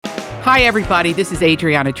Hi, everybody. This is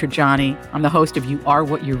Adriana Trajani. I'm the host of You Are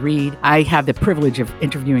What You Read. I have the privilege of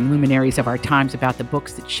interviewing luminaries of our times about the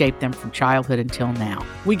books that shaped them from childhood until now.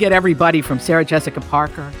 We get everybody from Sarah Jessica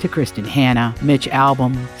Parker to Kristen Hanna, Mitch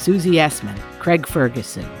Albom, Susie Essman, Craig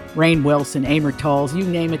Ferguson, Rainn Wilson, Amor Tolls, you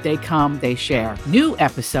name it, they come, they share. New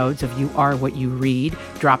episodes of You Are What You Read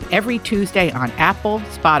drop every Tuesday on Apple,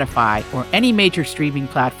 Spotify, or any major streaming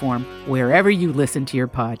platform wherever you listen to your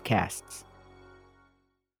podcasts.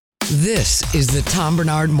 This is the Tom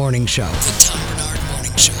Barnard Morning Show. The Tom Barnard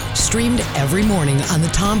Morning Show. Streamed every morning on the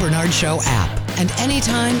Tom Barnard Show app and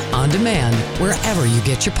anytime on demand wherever you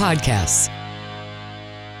get your podcasts.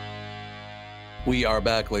 We are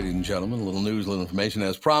back, ladies and gentlemen. A little news, a little information.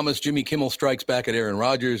 As promised, Jimmy Kimmel strikes back at Aaron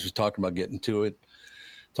Rodgers. Was talking about getting to it.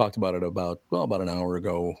 Talked about it about an hour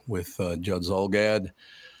ago with Judd Zulgad.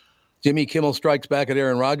 Jimmy Kimmel strikes back at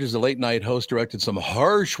Aaron Rodgers. The late-night host directed some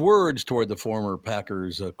harsh words toward the former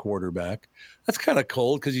Packers quarterback. That's kind of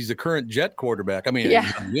cold because he's the current Jet quarterback. I mean,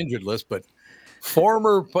 he's on the injured list, but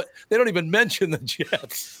but they don't even mention the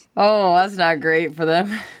Jets. Oh, that's not great for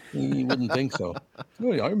them. You wouldn't think so.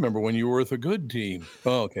 Oh, I remember when you were with a good team.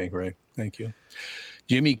 Oh, okay, great. Thank you.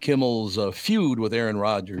 Jimmy Kimmel's feud with Aaron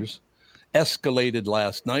Rodgers escalated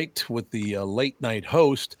last night with the late-night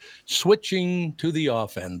host switching to the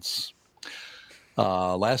offense.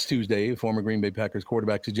 Last Tuesday, former Green Bay Packers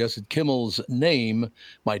quarterback suggested Kimmel's name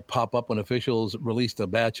might pop up when officials released a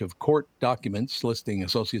batch of court documents listing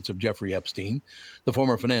associates of Jeffrey Epstein. The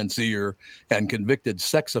former financier and convicted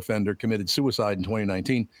sex offender committed suicide in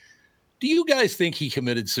 2019. Do you guys think he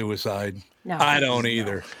committed suicide? No. I don't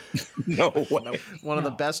either. No way. One of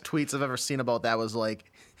the best tweets I've ever seen about that was like,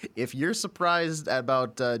 if you're surprised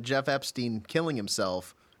about Jeff Epstein killing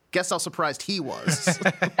himself, guess how surprised he was. That's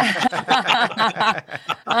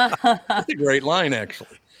a great line,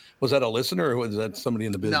 actually. Was that a listener or was that somebody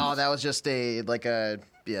in the business? No, that was just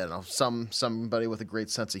somebody with a great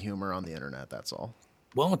sense of humor on the internet. That's all.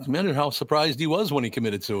 Well, it meant how surprised he was when he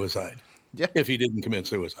committed suicide. Yeah. If he didn't commit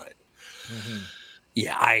suicide. Mm-hmm.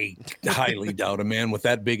 Yeah, I highly doubt a man with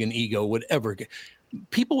that big an ego would ever get.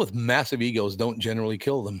 People with massive egos don't generally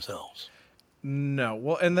kill themselves. No.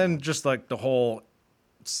 Well, and then just like the whole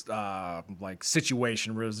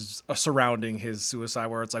situation was surrounding his suicide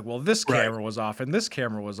where it's like, well, this camera was off and this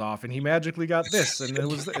camera was off and he magically got this. And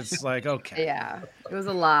it's like, okay. Yeah, it was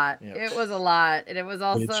a lot. Yep. It was a lot. And it was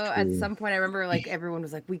also at some point, I remember like everyone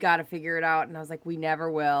was like, we got to figure it out. And I was like, we never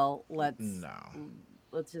will.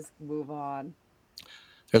 Let's just move on.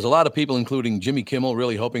 There's a lot of people, including Jimmy Kimmel,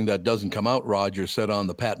 really hoping that doesn't come out, Rodgers said on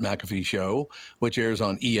the Pat McAfee show, which airs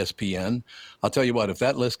on ESPN. I'll tell you what, if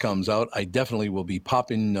that list comes out, I definitely will be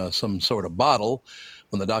popping some sort of bottle.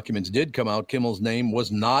 When the documents did come out, Kimmel's name was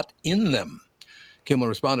not in them. Kimmel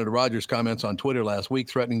responded to Rodgers' comments on Twitter last week,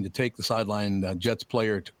 threatening to take the sideline Jets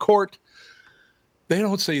player to court. They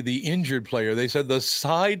don't say the injured player. They said the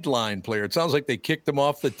sideline player. It sounds like they kicked him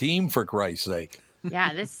off the team, for Christ's sake.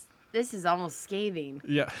 Yeah, This is almost scathing.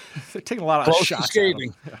 Yeah, they're taking a lot of shots.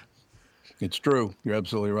 Scathing. Yeah. It's true. You're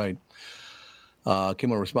absolutely right.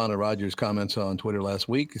 Kimmel responded to Rodgers' comments on Twitter last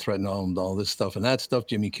week. He threatened all this stuff and that stuff.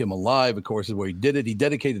 Jimmy Kimmel Live, of course, is where he did it. He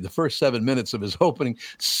dedicated the first 7 minutes of his opening.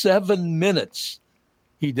 7 minutes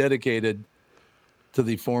he dedicated to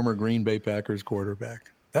the former Green Bay Packers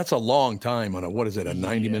quarterback. That's a long time on a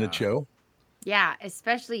 90-minute show? Yeah,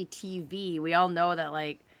 especially TV. We all know that,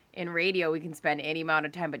 like, in radio, we can spend any amount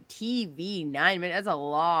of time, but TV, 9 minutes, that's a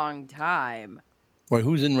long time. Wait,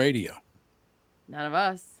 who's in radio? None of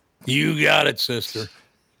us. You got it, sister.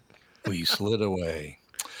 We slid away.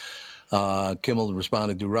 Kimmel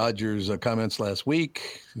responded to Rodgers' comments last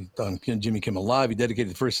week on Jimmy Kimmel Live. He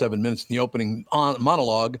dedicated the first 7 minutes in the opening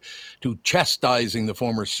monologue to chastising the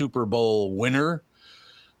former Super Bowl winner.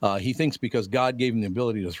 He thinks because God gave him the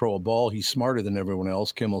ability to throw a ball, he's smarter than everyone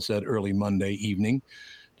else, Kimmel said early Monday evening.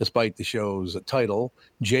 Despite the show's title,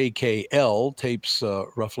 JKL tapes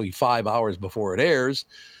roughly 5 hours before it airs.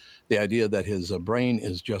 The idea that his brain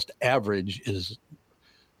is just average is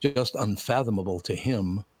just unfathomable to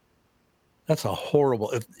him. That's a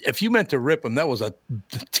horrible. If you meant to rip him, that was a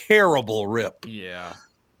terrible rip. Yeah.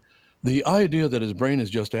 The idea that his brain is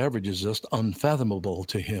just average is just unfathomable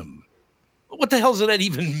to him. What the hell does that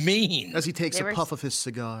even mean? As he takes a puff of his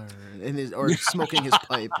cigar or smoking his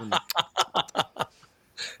pipe. And...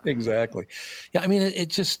 Exactly. Yeah, I mean, it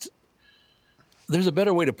just, there's a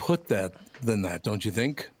better way to put that than that, don't you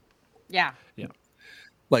think? Yeah. Yeah.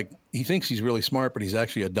 Like, he thinks he's really smart, but he's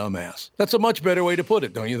actually a dumbass. That's a much better way to put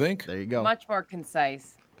it, don't you think? There you go. Much more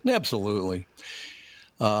concise. Absolutely.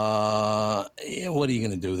 What are you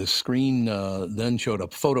going to do? The screen then showed a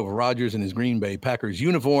photo of Rodgers in his Green Bay Packers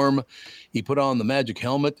uniform. He put on the magic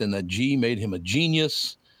helmet, and that G made him a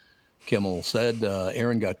genius. Kimmel said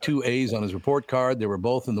Aaron got 2 A's on his report card. They were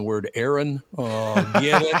both in the word Aaron. Oh,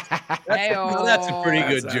 get it? That's a pretty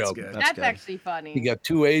good joke. Good. That's actually funny. He got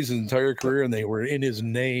 2 A's his entire career, and they were in his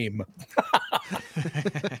name.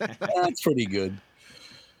 That's pretty good.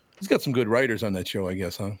 He's got some good writers on that show, I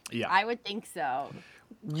guess, huh? Yeah. I would think so.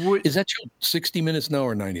 Is that show 60 minutes now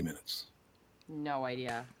or 90 minutes? No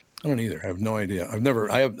idea. I don't either. I have no idea.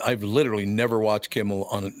 I've literally never watched Kimmel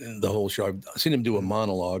on the whole show. I've seen him do a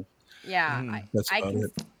monologue. Yeah,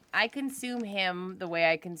 I consume him the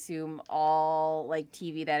way I consume all like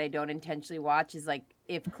TV that I don't intentionally watch. Is like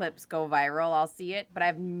if clips go viral, I'll see it. But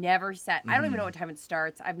I've never sat. I don't even know what time it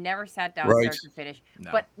starts. I've never sat down start to finish.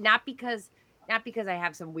 No. But not because I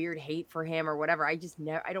have some weird hate for him or whatever. I just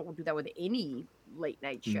never. I don't do that with any late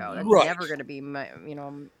night show. That's never going to be my,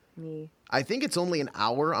 me. I think it's only an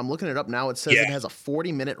hour. I'm looking it up now. It says it has a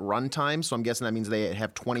 40-minute runtime, so I'm guessing that means they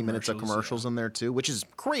have 20 minutes of commercials in there too, which is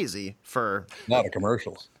crazy for a lot of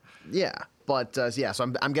commercials. Yeah, but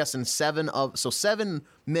so I'm guessing 7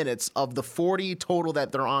 minutes of the 40 total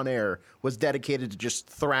that they're on air was dedicated to just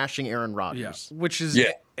thrashing Aaron Rodgers. Yeah, which is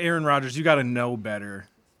Aaron Rodgers. You got to know better.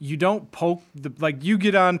 You don't poke you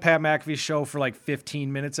get on Pat McAfee's show for like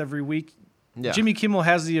 15 minutes every week. Yeah. Jimmy Kimmel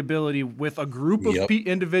has the ability with a group of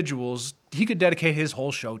individuals. He could dedicate his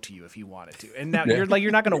whole show to you if he wanted to. And now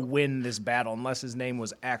you're not going to win this battle unless his name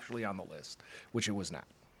was actually on the list, which it was not.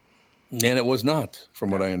 And it was not,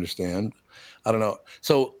 from what I understand. I don't know.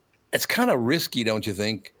 So it's kind of risky, don't you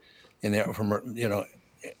think? In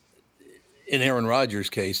Aaron Rodgers'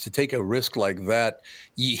 case, to take a risk like that,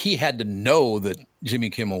 he had to know that Jimmy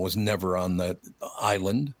Kimmel was never on that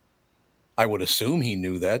island. I would assume he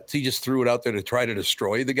knew that. He just threw it out there to try to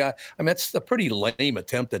destroy the guy. I mean, that's a pretty lame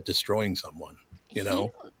attempt at destroying someone,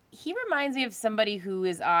 He reminds me of somebody who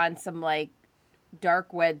is on some like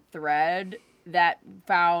dark web thread that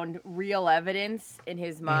found real evidence in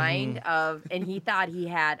his mind and he thought he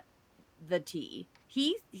had the tea.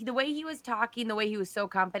 The way he was talking, the way he was so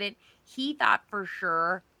confident, he thought for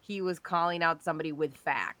sure he was calling out somebody with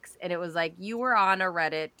facts. And it was like, you were on a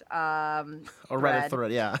Reddit Reddit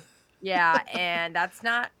thread, yeah. Yeah, and that's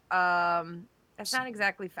not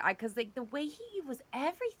exactly because like the way he was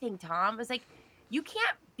everything, Tom, was like you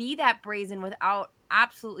can't be that brazen without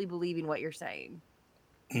absolutely believing what you're saying.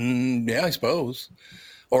 Yeah, I suppose,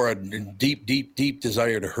 or a deep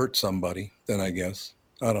desire to hurt somebody. Then I guess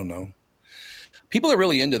I don't know. People are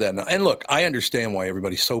really into that now, and look, I understand why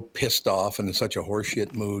everybody's so pissed off and in such a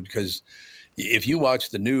horseshit mood because if you watch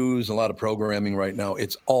the news, a lot of programming right now,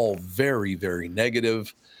 it's all very, very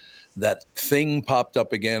negative. That thing popped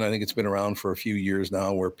up again. I think it's been around for a few years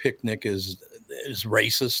now where picnic is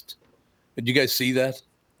racist. Did you guys see that?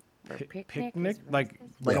 Picnic? Like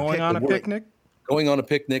going on a picnic? Going on a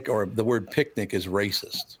picnic or the word picnic is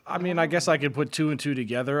racist. I mean, I guess I could put 2 and 2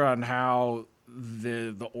 together on how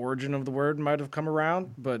the origin of the word might have come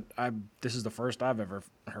around, but this is the first I've ever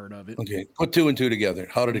heard of it. Okay, put 2 and 2 together.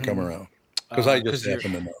 How did it come around? Because I just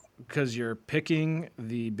happen to know. Because you're picking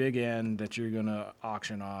the big end that you're going to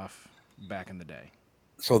auction off back in the day.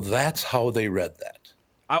 So that's how they read that.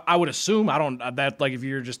 I would assume. I don't. That like if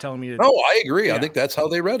you're just telling me. No, I agree. Yeah. I think that's how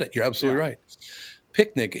they read it. You're absolutely right.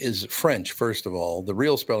 Picnic is French, first of all. The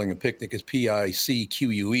real spelling of picnic is Picque,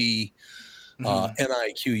 Nique.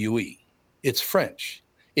 It's French.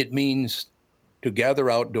 It means to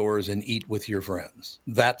gather outdoors and eat with your friends.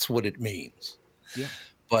 That's what it means. Yeah.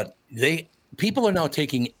 But people are now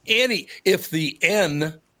taking if the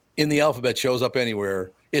N in the alphabet shows up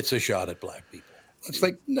anywhere, it's a shot at black people. It's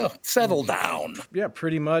like, no, settle down. Yeah,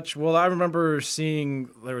 pretty much. Well, I remember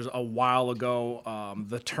seeing there was a while ago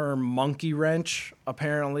the term monkey wrench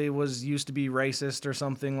apparently used to be racist or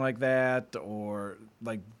something like that. Or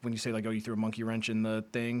like when you say like, oh, you threw a monkey wrench in the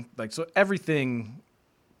thing. Like, so everything,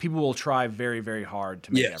 people will try very, very hard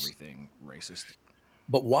to make everything racist.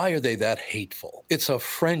 But why are they that hateful? It's a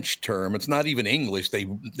French term. It's not even English. They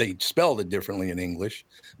spelled it differently in English,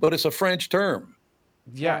 but it's a French term.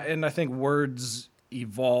 Yeah, and I think words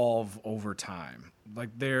evolve over time. Like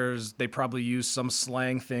they probably use some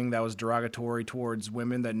slang thing that was derogatory towards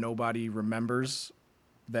women that nobody remembers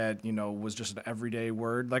that, was just an everyday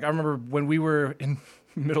word. Like I remember when we were in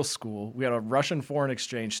middle school, we had a Russian foreign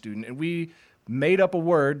exchange student and we made up a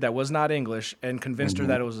word that was not English and convinced her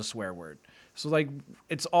that it was a swear word. So like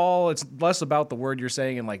it's less about the word you're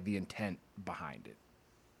saying and like the intent behind it.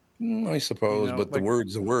 I suppose, but the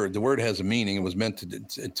word's a word. The word has a meaning. It was meant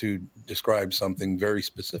to describe something very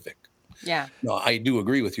specific. Yeah. No, I do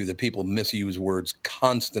agree with you that people misuse words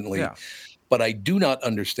constantly, Yeah. but I do not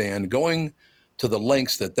understand going to the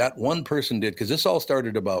lengths that one person did, because this all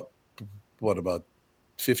started about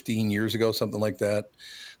 15 years ago, something like that.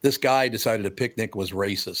 This guy decided a picnic was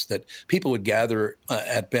racist, that people would gather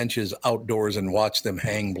at benches outdoors and watch them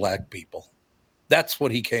hang black people. That's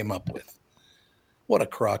what he came up with. What a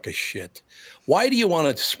crock of shit. Why do you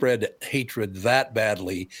want to spread hatred that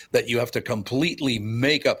badly that you have to completely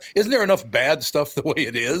make up? Isn't there enough bad stuff the way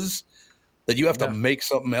it is that you have to make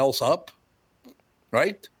something else up?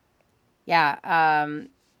 Right? Yeah.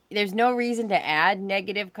 There's no reason to add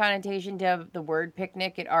negative connotation to the word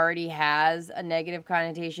picnic. It already has a negative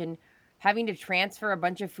connotation. Having to transfer a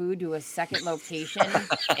bunch of food to a second location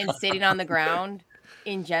and sitting on the ground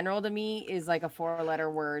in general to me is like a 4-letter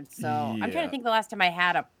word. So I'm trying to think the last time I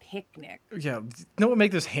had a picnic. Yeah. You know what would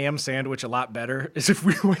make this ham sandwich a lot better is if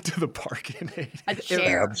we went to the park and ate a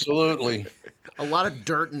chair. Absolutely. A lot of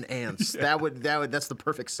dirt and ants. That's the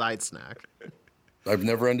perfect side snack. I've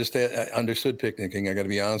never understood picnicking. I got to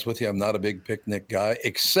be honest with you. I'm not a big picnic guy,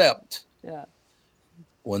 except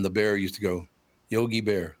when the bear used to go, Yogi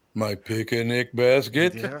Bear, my picnic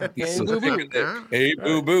basket. Yeah. Hey,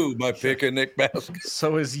 boo-boo, my picnic basket.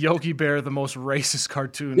 So is Yogi Bear the most racist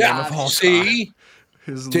cartoon name of all time? See?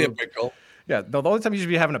 His Typical. The only time you should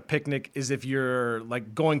be having a picnic is if you're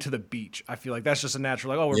like going to the beach. I feel like that's just a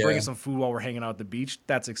natural, like, we're bringing some food while we're hanging out at the beach.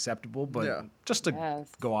 That's acceptable. But just to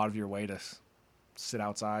go out of your way to sit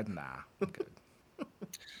outside, nah. I'm good.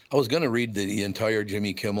 I was going to read the entire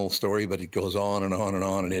Jimmy Kimmel story, but it goes on and on and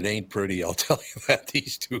on, and it ain't pretty. I'll tell you that.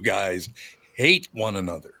 These two guys hate one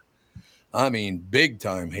another. I mean, big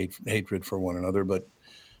time hatred for one another, but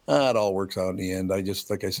it all works out in the end. Like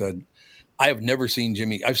I said, I have never seen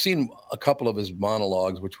Jimmy. I've seen a couple of his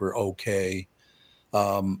monologues, which were okay.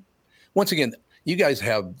 Once again, you guys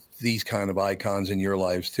have these kind of icons in your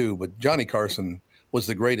lives too, but Johnny Carson was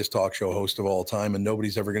the greatest talk show host of all time, and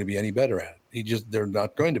nobody's ever going to be any better at it. They're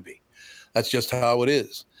not going to be. That's just how it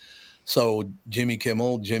is. So Jimmy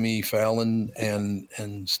Kimmel, Jimmy Fallon,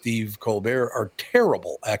 and Steve Colbert are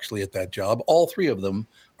terrible actually at that job. All three of them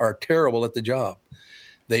are terrible at the job.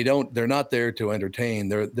 They're not there to entertain.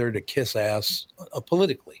 They're there to kiss ass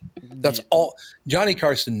politically. That's all. Johnny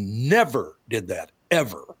Carson never did that,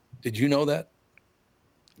 ever. Did you know that?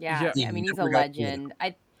 Yeah. I mean, he's a legend.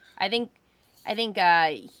 I think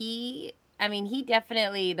he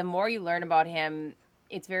definitely, the more you learn about him,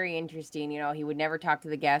 it's very interesting. You know, he would never talk to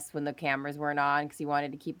the guests when the cameras weren't on because he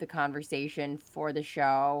wanted to keep the conversation for the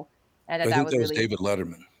show. And I think that was David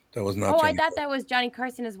Letterman. That was not. Oh, I thought that was Johnny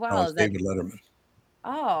Carson as well. No, it's David Letterman.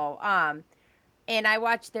 Oh, and I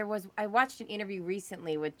watched an interview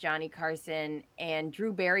recently with Johnny Carson and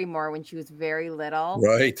Drew Barrymore when she was very little.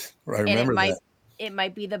 Right. I remember that. It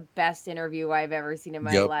might be the best interview I've ever seen in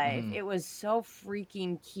my life. It was so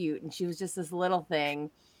freaking cute. And she was just this little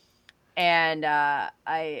thing. And I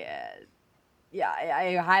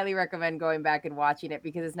highly recommend going back and watching it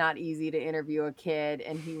because it's not easy to interview a kid.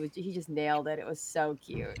 And he just nailed it. It was so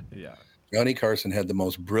cute. Yeah. Johnny Carson had the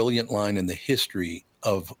most brilliant line in the history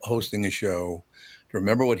of hosting a show.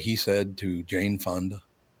 Remember what he said to Jane Fonda?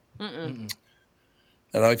 Mm-mm.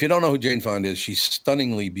 And if you don't know who Jane Fonda is, she's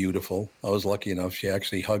stunningly beautiful. I was lucky enough. She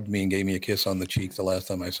actually hugged me and gave me a kiss on the cheek the last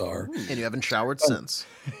time I saw her. And you haven't showered since.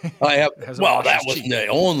 I have. Well, that wasn't the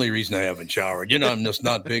only reason I haven't showered. You know, I'm just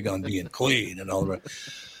not big on being clean and all that.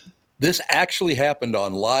 This actually happened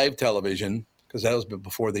on live television because that was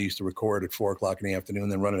before they used to record at 4:00 in the afternoon,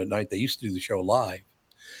 then run it at night. They used to do the show live.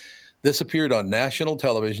 This appeared on national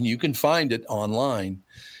television. You can find it online.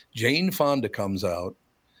 Jane Fonda comes out.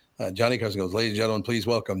 Johnny Carson goes, "Ladies and gentlemen, please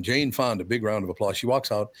welcome Jane Fonda." Big round of applause. She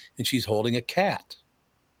walks out and she's holding a cat.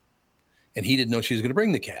 And he didn't know she was going to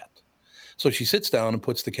bring the cat. So she sits down and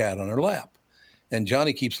puts the cat on her lap. And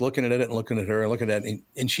Johnny keeps looking at it and looking at her and looking at it.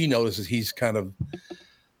 And she notices he's kind of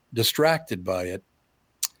distracted by it.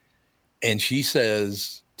 And she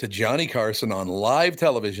says to Johnny Carson on live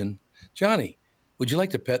television, "Johnny, would you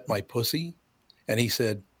like to pet my pussy?" And he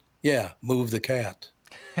said, "Yeah, move the cat."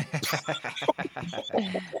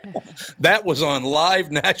 That was on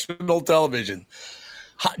live national television.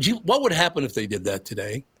 What would happen if they did that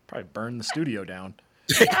today? Probably burn the studio down.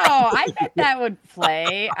 No, I bet that would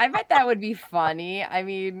play. I bet that would be funny. I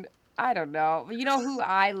mean, I don't know. You know who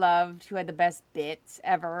I loved, who had the best bits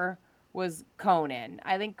ever, was Conan.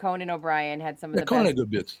 I think Conan O'Brien had some of the Conan best. had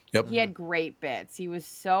good bits. Yep. He had great bits. He was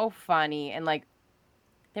so funny. And like,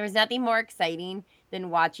 there was nothing more exciting than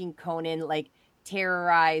watching Conan like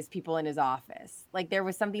terrorize people in his office. Like there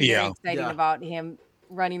was something very exciting about him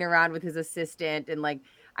running around with his assistant. And like,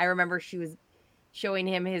 I remember showing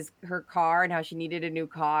him her car and how she needed a new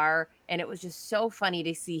car, and it was just so funny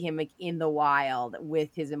to see him like in the wild with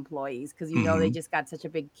his employees because they just got such a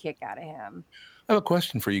big kick out of him. I have a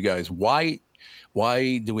question for you guys. Why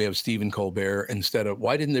do we have Stephen Colbert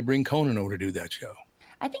why didn't they bring Conan over to do that show?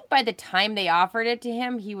 I think by the time they offered it to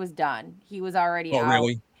him, he was done. He was already out. Oh,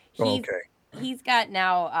 really? Okay. He's got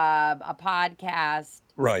now a podcast.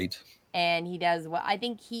 Right. And he does I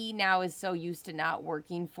think he now is so used to not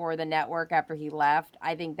working for the network after he left.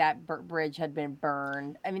 I think that bridge had been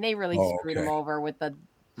burned. I mean, they really screwed him over with the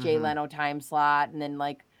Jay Leno time slot and then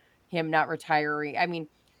like him not retiring. I mean,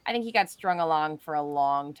 I think he got strung along for a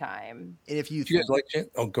long time. And if you guys like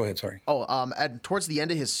it? Oh, go ahead. Sorry. And towards the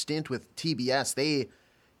end of his stint with TBS,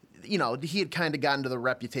 he had kind of gotten to the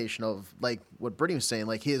reputation of like what Brittany was saying,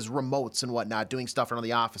 like his remotes and whatnot, doing stuff around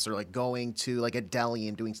the office or like going to like a deli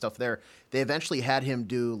and doing stuff there. They eventually had him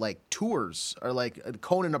do like tours or like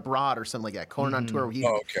Conan Abroad or something like that. Conan on tour.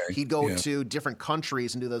 He'd go to different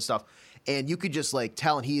countries and do those stuff. And you could just like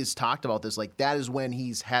tell, and he's talked about this, like that is when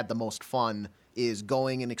he's had the most fun, is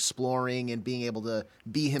going and exploring and being able to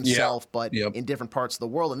be himself, but in different parts of the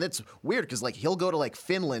world. And it's weird because like he'll go to like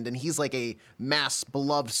Finland and he's like a mass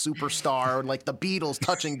beloved superstar and like the Beatles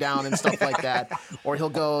touching down and stuff like that. Or he'll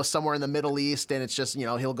go somewhere in the Middle East and it's just,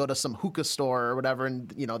 he'll go to some hookah store or whatever.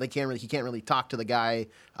 And, he can't really talk to the guy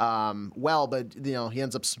but he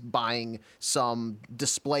ends up buying some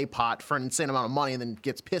display pot for an insane amount of money and then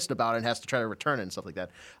gets pissed about it and has to try to return it and stuff like that.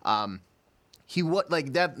 He would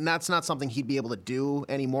like that. That's not something he'd be able to do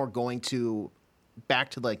anymore. Going back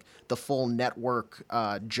to like the full network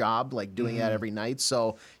job, like doing that every night.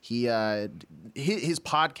 So he his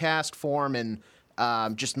podcast form and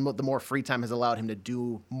just the more free time has allowed him to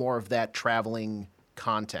do more of that traveling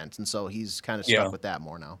content, and so he's kind of stuck with that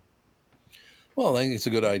more now. Well, I think it's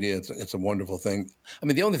a good idea. It's a wonderful thing. I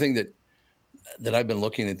mean, the only thing that I've been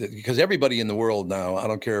looking at, because everybody in the world now, I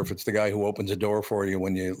don't care if it's the guy who opens a door for you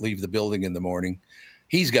when you leave the building in the morning,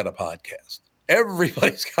 he's got a podcast.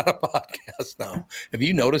 Everybody's got a podcast now. Have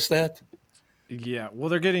you noticed that? Yeah. Well,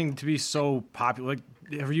 they're getting to be so popular.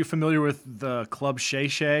 Like, are you familiar with the Club Shay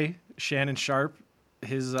Shay, Shannon Sharp?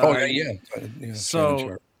 His yeah.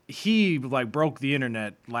 So he like broke the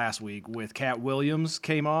internet last week with Cat Williams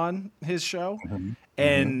came on his show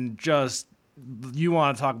and just. You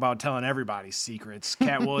want to talk about telling everybody secrets.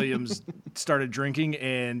 Cat Williams started drinking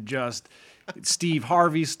and just Steve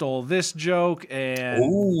Harvey stole this joke and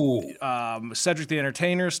Cedric the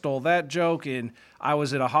Entertainer stole that joke. And I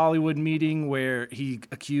was at a Hollywood meeting where he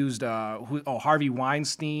accused Harvey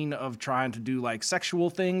Weinstein of trying to do like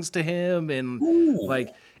sexual things to him. And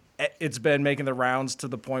like it's been making the rounds to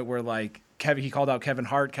the point where like he called out Kevin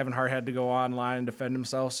Hart. Kevin Hart had to go online and defend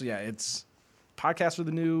himself. So yeah, it's podcasts are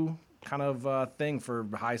the new kind of thing for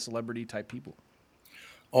high celebrity type people.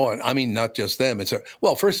 Oh, and I mean, not just them.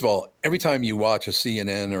 First of all, every time you watch a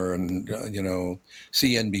CNN or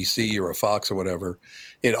CNBC or a Fox or whatever,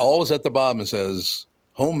 it always at the bottom says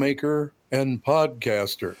homemaker and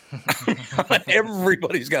podcaster.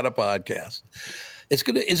 Everybody's got a podcast. Is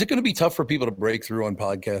it going to be tough for people to break through on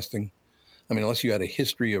podcasting? I mean, unless you had a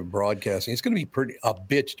history of broadcasting, it's going to be a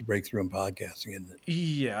bitch to break through in podcasting, isn't it?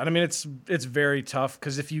 Yeah, I mean, it's very tough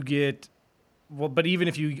because if you get, but even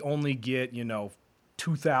if you only get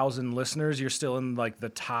 2,000 listeners, you're still in like the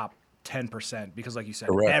top 10% because, like you said,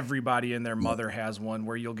 everybody and their mother has one.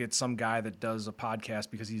 Where you'll get some guy that does a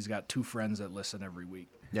podcast because he's got 2 friends that listen every week.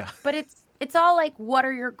 Yeah, but it's all like, what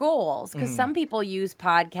are your goals? Because some people use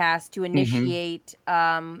podcasts to initiate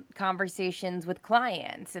conversations with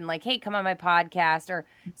clients and like, hey, come on my podcast. Or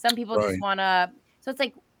some people just want to. So it's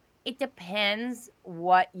like, it depends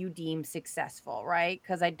what you deem successful, right?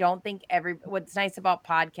 Because I don't think what's nice about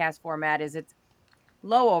podcast format is it's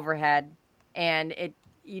low overhead and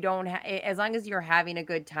you don't as long as you're having a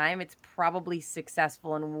good time, it's probably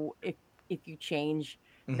successful. And if you change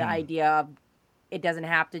the idea of, it doesn't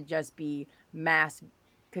have to just be mass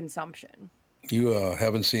consumption. You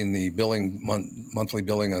haven't seen the monthly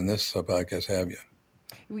billing on this podcast, have you?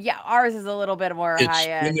 Yeah, ours is a little bit more high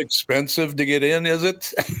end. It's inexpensive to get in, is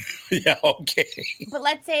it? Yeah, okay. But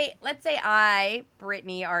let's say I,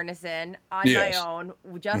 Brittany Arneson, on my own,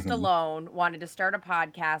 just alone, wanted to start a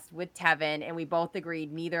podcast with Tevin, and we both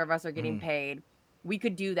agreed neither of us are getting paid. We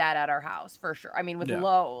could do that at our house for sure. I mean, with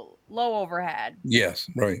low overhead. Yes,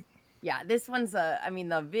 right. Yeah, this one's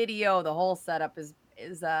the video, the whole setup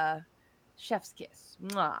is a chef's kiss.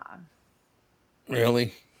 Mwah.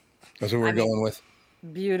 Really? That's what we're going with?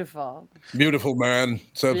 Beautiful. Beautiful, man.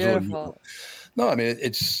 It's absolutely beautiful. No, I mean,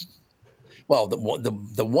 Well,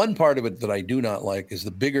 the one part of it that I do not like is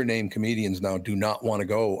the bigger name comedians now do not want to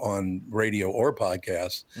go on radio or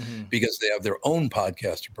podcasts because they have their own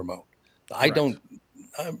podcast to promote. I don't.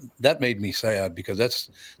 That made me sad because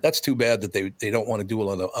that's too bad that they don't want to do a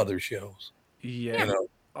lot of other shows. Yeah.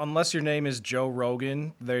 Unless your name is Joe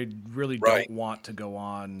Rogan, they really don't want to go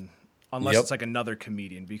on unless it's like another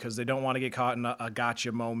comedian because they don't want to get caught in a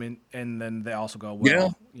gotcha moment. And then they also go,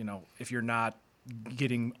 well, if you're not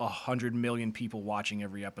getting 100 million people watching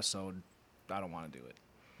every episode, I don't want to do it.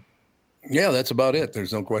 Yeah, that's about it.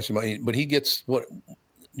 There's no question about it. But he gets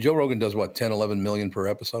Joe Rogan does 10, 11 million per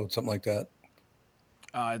episode, something like that.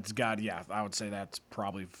 It's got, I would say that's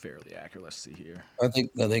probably fairly accurate. Let's see here. I think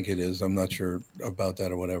it is. I'm not sure about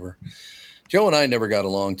that or whatever. Joe and I never got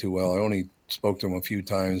along too well. I only spoke to him a few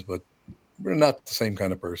times, but we're not the same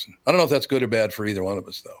kind of person. I don't know if that's good or bad for either one of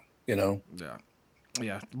us, though.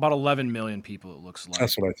 Yeah, about 11 million people, it looks like.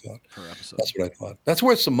 That's what I thought. Per episode. That's what I thought. That's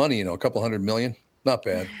worth some money, a couple 100 million. Not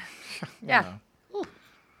bad. Yeah.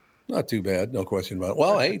 Not too bad. No question about it.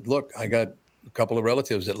 Well, hey, look, I got a couple of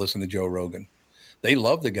relatives that listen to Joe Rogan. They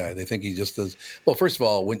love the guy. They think he just does. Well, first of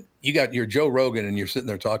all, when you got your Joe Rogan and you're sitting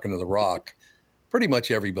there talking to The Rock, pretty much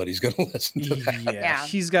everybody's going to listen to that. Yeah.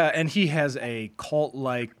 He has a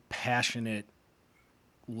cult-like, passionate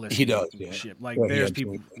listenership. He does. Yeah. Like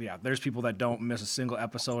there's people that don't miss a single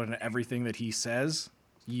episode, and everything that he says,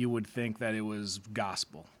 you would think that it was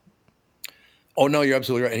gospel. Oh no, you're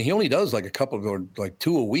absolutely right. And he only does like a couple, like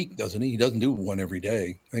 2 a week, doesn't he? He doesn't do one every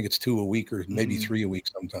day. I think it's 2 a week or maybe 3 a week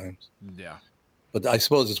sometimes. Yeah. But I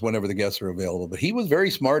suppose it's whenever the guests are available. But he was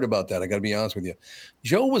very smart about that. I got to be honest with you.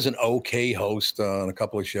 Joe was an okay host on a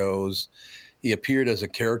couple of shows. He appeared as a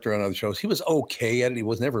character on other shows. He was okay at it. He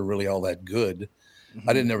was never really all that good.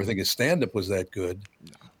 I didn't ever think his stand-up was that good.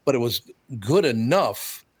 No. But it was good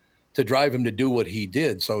enough to drive him to do what he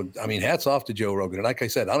did. So, I mean, hats off to Joe Rogan. And like I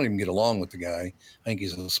said, I don't even get along with the guy. I think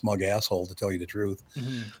he's a smug asshole, to tell you the truth.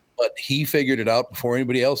 But he figured it out before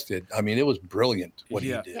anybody else did. I mean, it was brilliant what he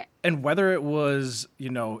did. Yeah. And whether it was,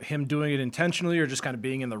 him doing it intentionally or just kind of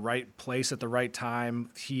being in the right place at the right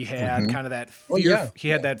time, he had kind of that fear. He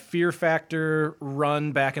had that Fear Factor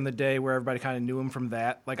run back in the day where everybody kind of knew him from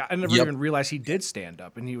that. Like, I never even realized he did stand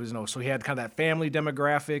up, and he was, so he had kind of that family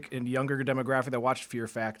demographic and younger demographic that watched Fear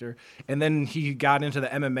Factor. And then he got into the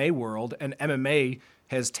MMA world, and MMA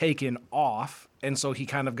has taken off. And so he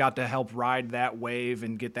kind of got to help ride that wave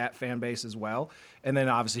and get that fan base as well. And then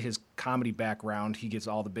obviously his comedy background, he gets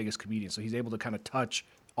all the biggest comedians. So he's able to kind of touch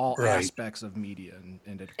all aspects of media and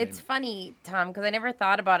entertainment. It's funny, Tom, because I never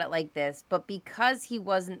thought about it like this, but because he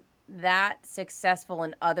wasn't that successful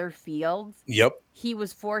in other fields, he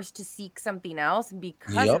was forced to seek something else. And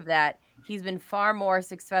because of that, he's been far more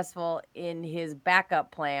successful in his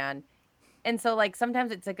backup plan. And so like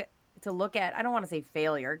sometimes it's like to look at, I don't want to say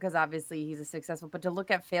failure because obviously he's a successful, but to look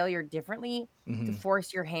at failure differently, to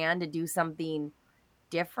force your hand to do something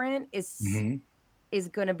different is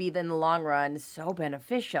going to be in the long run so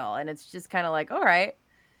beneficial. And it's just kind of like, all right,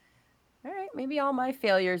 maybe all my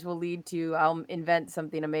failures will lead to, I'll invent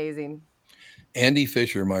something amazing. Andy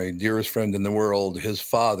Fisher, my dearest friend in the world, his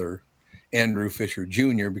father, Andrew Fisher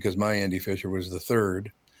Jr., because my Andy Fisher was the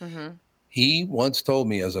third. He once told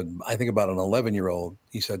me I think about an 11-year-old,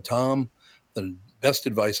 he said, Tom, the best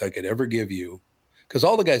advice I could ever give you, because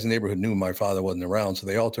all the guys in the neighborhood knew my father wasn't around. So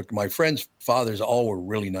they all my friends' fathers all were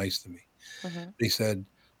really nice to me. He said,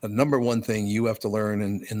 the number one thing you have to learn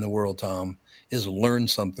in the world, Tom, is learn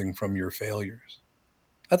something from your failures.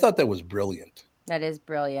 I thought that was brilliant. That is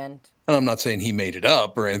brilliant. And I'm not saying he made it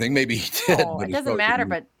up or anything. Maybe he did. No, it doesn't matter.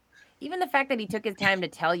 But even the fact that he took his time to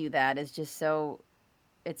tell you that is just so...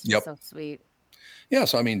 It's just so sweet. Yeah,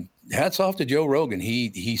 so I mean, hats off to Joe Rogan.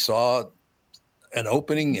 He saw an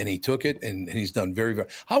opening and he took it, and he's done very, very.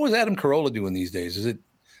 How is Adam Carolla doing these days?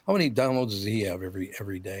 How many downloads does he have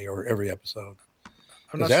every day or every episode?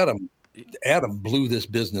 Because Adam blew this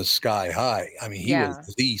business sky high. I mean, he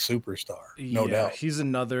was the superstar, no doubt. He's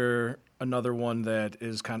another one that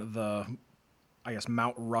is kind of the, I guess,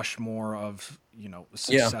 Mount Rushmore of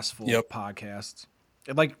successful podcasts.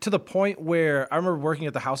 Like to the point where I remember working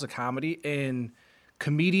at the House of Comedy and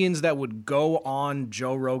comedians that would go on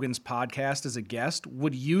Joe Rogan's podcast as a guest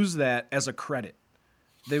would use that as a credit.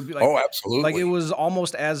 They'd be like, oh, absolutely. Like it was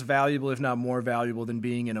almost as valuable, if not more valuable, than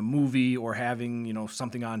being in a movie or having,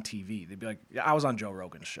 something on TV. They'd be like, yeah, I was on Joe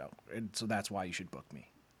Rogan's show, and so that's why you should book me.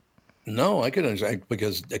 No, I could understand,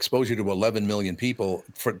 because exposure to 11 million people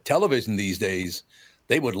for television these days,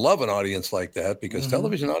 they would love an audience like that, because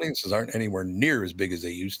television audiences aren't anywhere near as big as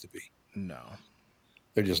they used to be. No.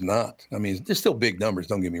 They're just not. I mean, there's still big numbers.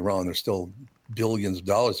 Don't get me wrong. There's still billions of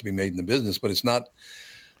dollars to be made in the business, but it's not.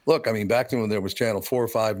 Look, I mean, back then when there was channel 4,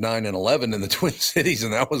 5, 9, and 11 in the Twin Cities,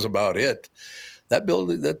 and that was about it. That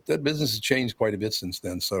business has changed quite a bit since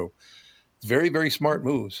then. So very, very smart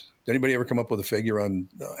moves. Did anybody ever come up with a figure on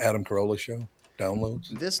Adam Carolla's show downloads?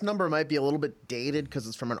 This number might be a little bit dated because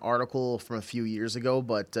it's from an article from a few years ago,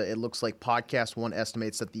 but it looks like Podcast One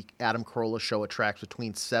estimates that the Adam Carolla show attracts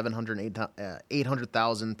between 700 and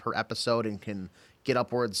 800,000 per episode and can get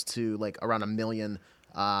upwards to like around 1 million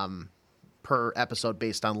per episode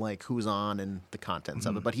based on like who's on and the contents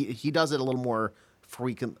of it. But he does it a little more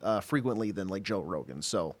frequently than like Joe Rogan.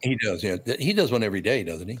 So he does, yeah. He does one every day,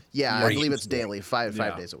 doesn't he? Yeah, I believe it's daily, five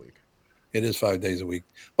days a week. It is 5 days a week.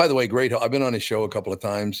 By the way, great. I've been on his show a couple of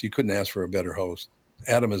times. You couldn't ask for a better host.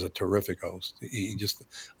 Adam is a terrific host. You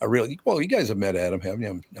guys have met Adam, haven't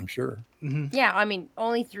you? I'm sure. Mm-hmm. Yeah, I mean,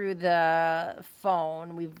 only through the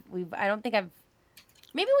phone. I don't think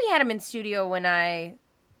maybe we had him in studio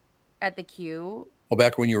at the Q. Oh,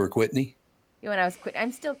 back when you were Whitney? When I was quitting.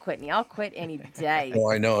 I'm still quitting. I'll quit any day. Oh,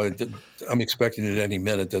 I know. I'm expecting it any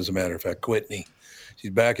minute, as a matter of fact. Whitney.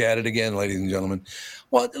 She's back at it again, ladies and gentlemen.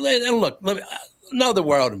 Well, and look, now that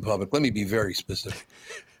we're out in public, let me be very specific.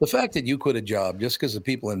 The fact that you quit a job just because the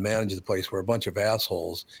people in manage the place were a bunch of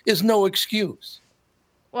assholes is no excuse.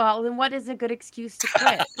 Well, then what is a good excuse to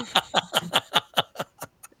quit?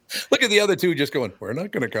 Look at the other two just going, we're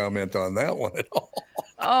not going to comment on that one at all.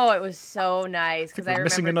 Oh, it was so nice because I remember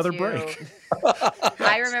missing another break.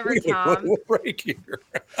 I remember Tom. Break here.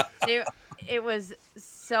 It was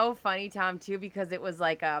so funny, Tom, too, because it was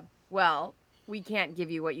like we can't give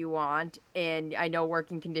you what you want, and I know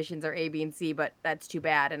working conditions are A, B, and C, but that's too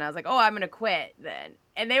bad. And I was like, oh, I'm gonna quit then.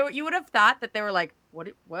 And you would have thought that they were like,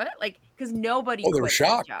 what? Like, because nobody. Oh, they were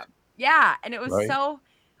shocked. Job. Yeah, and it was right.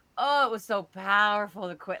 it was so powerful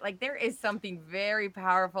to quit. Like, there is something very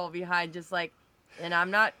powerful behind just like, and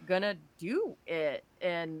I'm not gonna do it.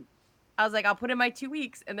 And I was like, I'll put in my 2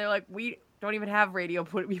 weeks, and they're like, we don't even have radio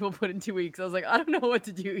people put in 2 weeks. I was like, I don't know what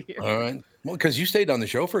to do here. All right. Well, because you stayed on the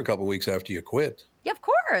show for a couple of weeks after you quit. Yeah, of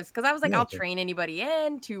course. Because I was like, I'll train anybody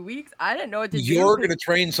in 2 weeks. I didn't know what to do. You're going to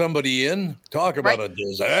train somebody in? Talk about a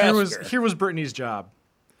disaster. Here was Brittany's job.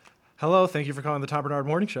 Hello, thank you for calling the Tom Barnard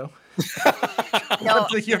Morning Show. No,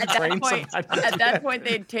 at that point,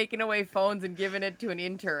 they'd taken away phones and given it to an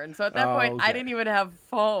intern. So at that point, I didn't even have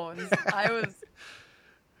phones. I was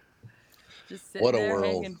just sitting there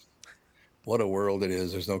hanging. What a world it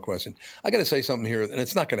is. There's no question. I got to say something here, and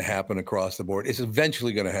it's not going to happen across the board. It's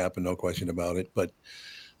eventually going to happen, no question about it. But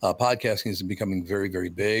podcasting is becoming very, very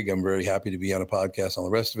big. I'm very happy to be on a podcast and all the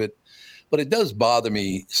rest of it. But it does bother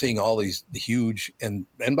me seeing all these huge, and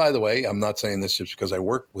by the way, I'm not saying this just because I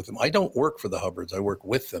work with them. I don't work for the Hubbards. I work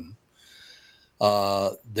with them.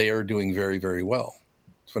 They are doing very, very well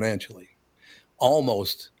financially.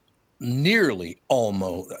 Nearly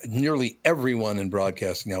everyone in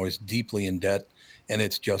broadcasting now is deeply in debt, and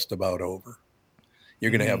it's just about over. You're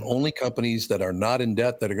going to have only companies that are not in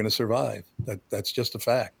debt that are going to survive. That's just a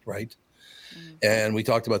fact, right? And we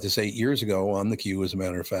talked about this 8 years ago on the Q, as a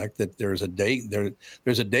matter of fact, that there's a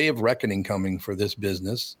day of reckoning coming for this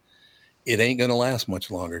business. It ain't going to last much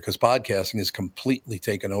longer because podcasting has completely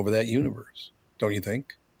taken over that universe. Don't you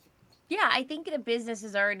think? Yeah, I think the business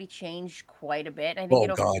has already changed quite a bit. I think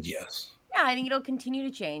Yes. Yeah, I think it'll continue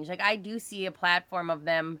to change. Like, I do see a platform of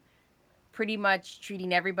them pretty much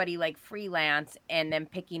treating everybody like freelance and then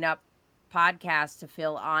picking up podcasts to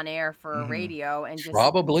fill on air for radio and just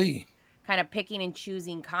probably kind of picking and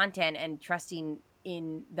choosing content and trusting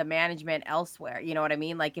in the management elsewhere. You know what I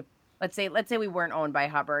mean? Like, if let's say we weren't owned by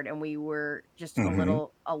Hubbard and we were just a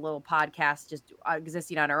little podcast just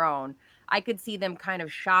existing on our own, I could see them kind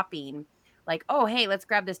of shopping like, oh, hey, let's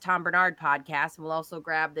grab this Tom Barnard podcast. And we'll also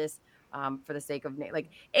grab this for the sake of like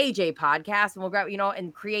AJ podcast. And we'll grab,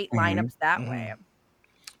 and create lineups that way.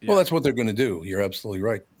 Yeah. Well, that's what they're going to do. You're absolutely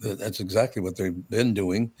right. That's exactly what they've been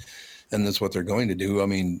doing. And that's what they're going to do. I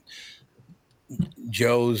mean,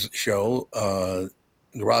 Joe's show,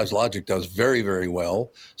 Garage Logic does very, very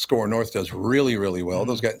well. Score North does really, really well.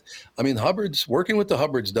 Those guys, I mean, working with the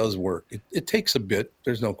Hubbards does work. It takes a bit.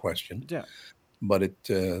 There's no question. Yeah. But it's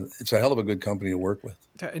a hell of a good company to work with.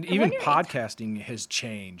 And even podcasting has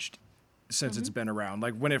changed since it's been around.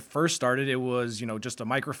 Like when it first started, it was, just a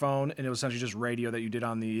microphone and it was essentially just radio that you did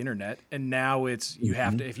on the internet. And now it's, you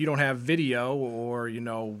have to, if you don't have video or,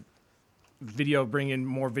 video, bring in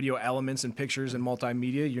more video elements and pictures and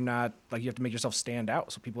multimedia, you're not like, you have to make yourself stand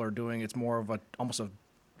out. So people are doing, it's more of almost a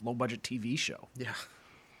low budget TV show. Yeah.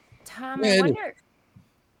 Tom, I wonder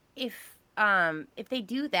if they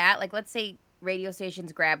do that, like let's say radio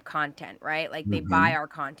stations grab content, right? Like they buy our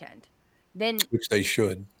content. then which they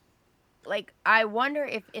should. Like, I wonder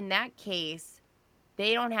if in that case,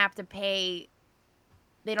 they don't have to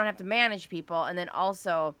manage people, and then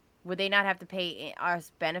also, would they not have to pay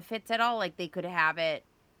us benefits at all? Like, they could have it.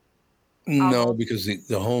 No, because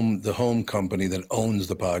the home company that owns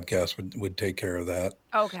the podcast would take care of that.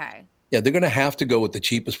 Okay. Yeah, they're going to have to go with the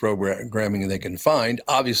cheapest programming they can find,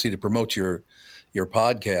 obviously, to promote your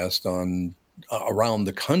podcast on around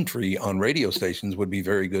the country on radio stations would be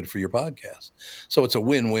very good for your podcast. So it's a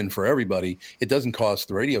win-win for everybody. It doesn't cost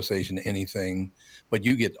the radio station anything, but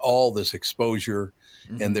you get all this exposure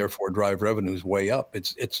and therefore drive revenues way up.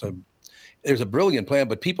 There's a brilliant plan,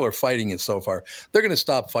 but people are fighting it so far. They're going to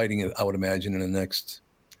stop fighting it, I would imagine, in the next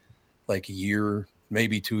like year,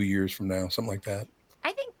 maybe 2 years from now, something like that.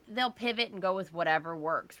 I think they'll pivot and go with whatever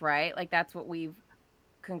works, right? Like, that's what we've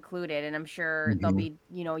concluded, and I'm sure there'll be,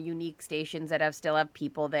 unique stations that still have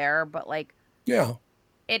people there, but like, yeah,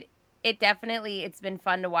 it definitely, it's been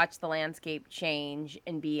fun to watch the landscape change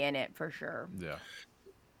and be in it for sure. Yeah.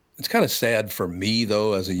 It's kind of sad for me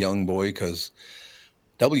though, as a young boy, because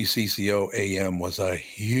WCCO AM was a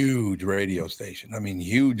huge radio station. I mean,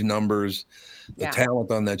 huge numbers, the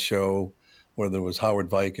talent on that show, whether it was Howard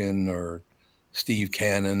Viken or Steve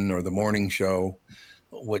Cannon or the morning show,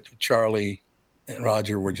 which Charlie and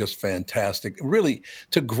Roger were just fantastic. Really,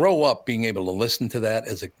 to grow up being able to listen to that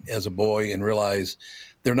as a boy and realize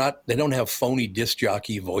they don't have phony disc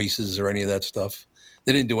jockey voices or any of that stuff.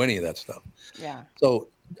 They didn't do any of that stuff. Yeah. So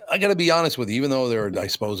I got to be honest with you, even though they're, I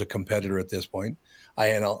suppose, a competitor at this point.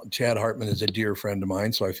 Chad Hartman is a dear friend of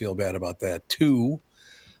mine, so I feel bad about that too.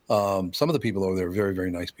 Some of the people over there are very, very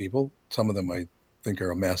nice people. Some of them I think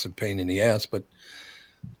are a massive pain in the ass, but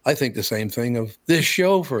I think the same thing of this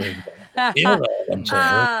show for him.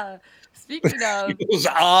 Speaking of, goes,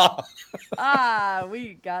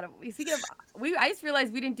 we got it. I just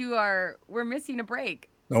realized we didn't do we're missing a break.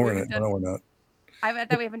 No, we're not. I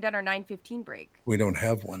thought we haven't done our 9:15 break. We don't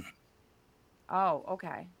have one. Oh,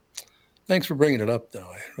 okay. Thanks for bringing it up, though.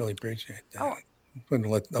 I really appreciate that. Oh. I'm going to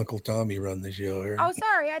let Uncle Tommy run the show here. Oh,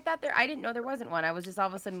 sorry. I didn't know there wasn't one. I was just all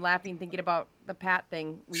of a sudden laughing, thinking about the Pat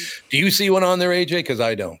thing. Do you see one on there, AJ? Because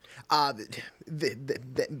I don't.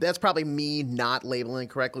 That's probably me not labeling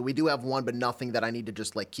correctly. We do have one, but nothing that I need to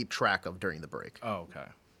just like keep track of during the break. Oh, okay.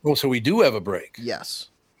 Well, so we do have a break. Yes.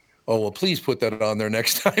 Oh, well, please put that on there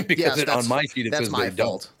next time because on my sheet it says they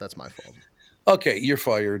don't. That's my fault. Okay, you're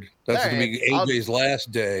fired. That's going to be AJ's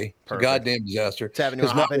last day. It's a goddamn disaster. Tavin, you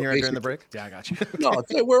want to hop in here during the break? Yeah, I got you. No,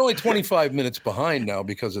 we're only 25 minutes behind now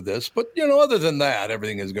because of this. But, other than that,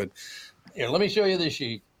 everything is good. Here, let me show you this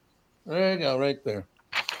sheet. There you go, right there.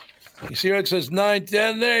 You see where it says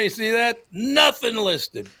 910 there? You see that? Nothing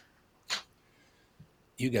listed.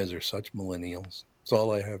 You guys are such millennials. That's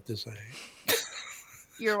all I have to say.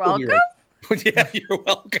 You're welcome. Yeah, you're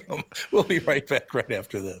welcome. We'll be right back right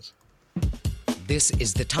after this. This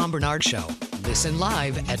is the Tom Barnard Show. Listen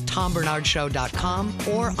live at tombernardshow.com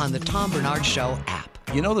or on the Tom Barnard Show app.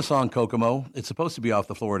 You know the song Kokomo? It's supposed to be off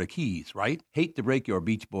the Florida Keys, right? Hate to break your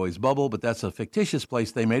Beach Boys bubble, but that's a fictitious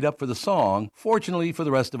place they made up for the song. Fortunately for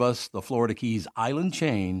the rest of us, the Florida Keys island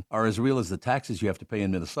chain are as real as the taxes you have to pay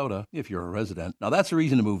in Minnesota if you're a resident. Now that's a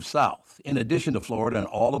reason to move south. In addition to Florida and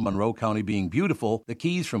all of Monroe County being beautiful, the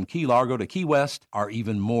Keys from Key Largo to Key West are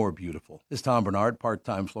even more beautiful. This is Tom Barnard,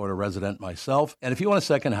 part-time Florida resident myself. And if you want a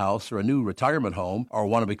second house or a new retirement home or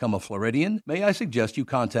want to become a Floridian, may I suggest you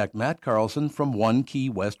contact Matt Carlson from One Key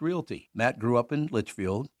West Realty. Matt grew up in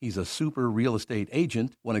Litchfield. He's a super real estate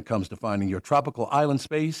agent when it comes to finding your tropical island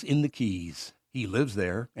space in the Keys. He lives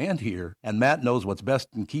there and here, and Matt knows what's best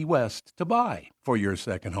in Key West to buy for your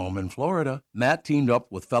second home in Florida. Matt teamed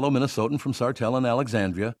up with fellow Minnesotan from Sartell and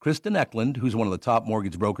Alexandria, Kristen Eklund, who's one of the top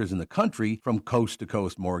mortgage brokers in the country from Coast to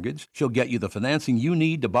Coast Mortgage. She'll get you the financing you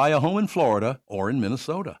need to buy a home in Florida or in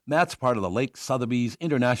Minnesota. Matt's part of the Lake Sotheby's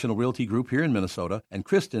International Realty Group here in Minnesota, and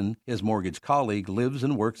Kristen, his mortgage colleague, lives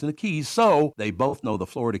and works in the Keys, so they both know the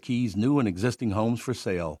Florida Keys' new and existing homes for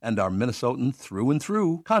sale and are Minnesotan through and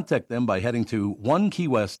through. Contact them by heading to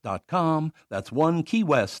onekeywest.com. That's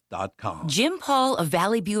onekeywest.com. Jim Paul of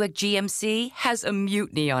Valley Buick GMC has a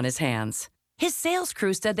mutiny on his hands. His sales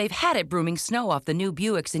crew said they've had it brooming snow off the new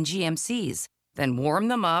Buicks and GMCs, then warm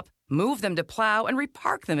them up, move them to plow, and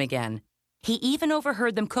repark them again. He even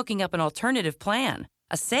overheard them cooking up an alternative plan.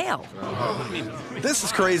 A sale. This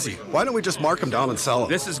is crazy. Why don't we just mark them down and sell them?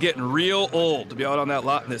 This is getting real old to be out on that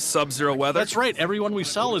lot in this sub-zero weather. That's right. Everyone we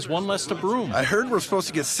sell is one less to broom. I heard we're supposed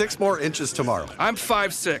to get 6 more inches tomorrow. I'm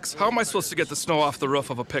 5'6". How am I supposed to get the snow off the roof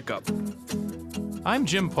of a pickup? I'm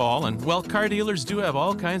Jim Paul, and well, car dealers do have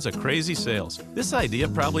all kinds of crazy sales. This idea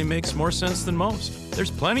probably makes more sense than most.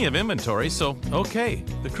 There's plenty of inventory, so okay,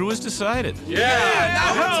 the crew has decided.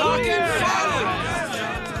 Now we're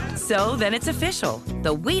talking. So then it's official.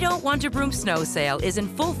 The We Don't Want to Broom snow sale is in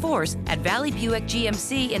full force at Valley Buick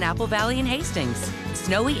GMC in Apple Valley and Hastings.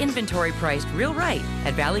 Snowy inventory priced real right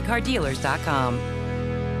at valleycardealers.com.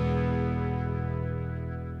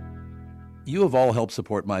 You have all helped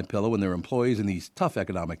support MyPillow and their employees in these tough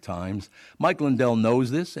economic times. Mike Lindell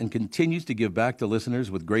knows this and continues to give back to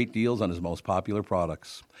listeners with great deals on his most popular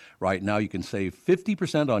products. Right now, you can save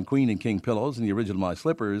 50% on Queen and King pillows and the original My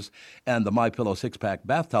Slippers, and the MyPillow 6-pack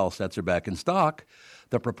bath towel sets are back in stock.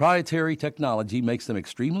 The proprietary technology makes them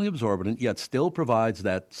extremely absorbent, yet still provides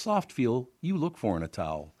that soft feel you look for in a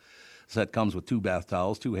towel. Set comes with 2 bath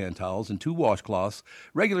towels, 2 hand towels, and 2 washcloths.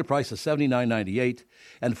 Regular price is $79.98,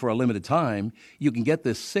 and for a limited time, you can get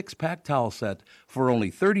this 6-pack towel set for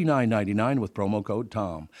only $39.99 with promo code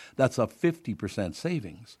TOM. That's a 50%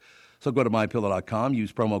 savings. So go to MyPillow.com,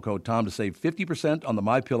 use promo code TOM to save 50% on the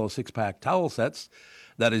MyPillow 6-pack towel sets.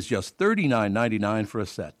 That is just $39.99 for a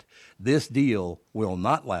set. This deal will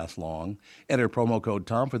not last long. Enter promo code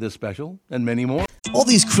TOM for this special and many more. All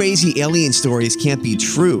these crazy alien stories can't be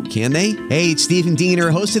true, can they? Hey, it's Stephen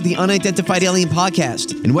Diener, host of the Unidentified Alien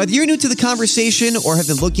Podcast. And whether you're new to the conversation or have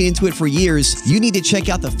been looking into it for years, you need to check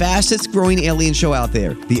out the fastest growing alien show out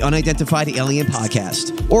there, the Unidentified Alien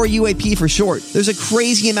Podcast, or UAP for short. There's a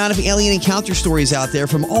crazy amount of alien encounter stories out there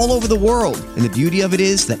from all over the world. And the beauty of it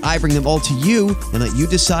is that I bring them all to you and let you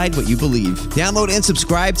decide what you believe. Download and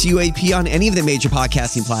subscribe to UAP on any of the major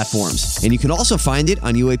podcasting platforms. And you can also find it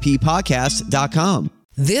on UAPpodcast.com.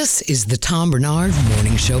 This is the Tom Barnard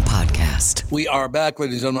Morning Show podcast. We are back,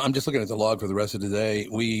 ladies and gentlemen. I'm just looking at the log for the rest of the day.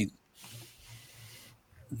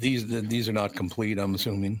 These are not complete, I'm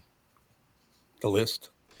assuming. The list.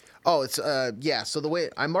 Oh, it's yeah. So the way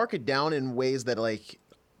I mark it down in ways that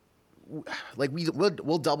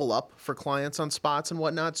we'll double up for clients on spots and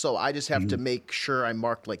whatnot. So I just have to make sure I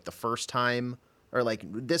mark like the first time, or like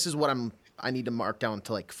this is what I need to mark down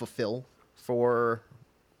to like fulfill for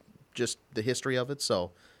just the history of it.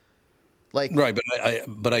 So like right,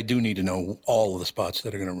 but I do need to know all of the spots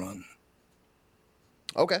that are going to run.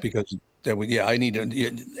 Okay. Because I need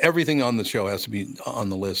to, everything on the show has to be on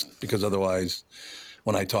the list, because otherwise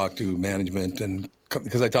when I talk to management and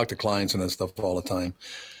because I talk to clients and that stuff all the time.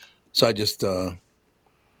 So I just I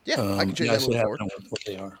can change that moving forward. What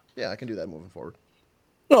they are. Yeah, I can do that moving forward.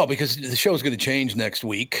 No, because the show's going to change next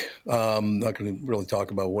week. I'm not going to really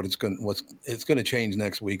talk about it's going to change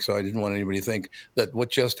next week. So I didn't want anybody to think that what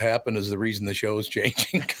just happened is the reason the show is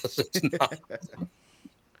changing, because it's not.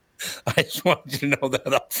 I just wanted you to know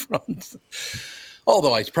that up front.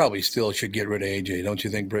 Although I probably still should get rid of AJ, don't you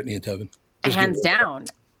think, Brittany and Tevin? Hands down.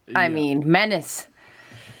 I mean, menace.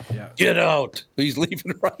 Yeah. Get out. He's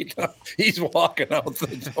leaving right now. He's walking out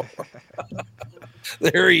the door.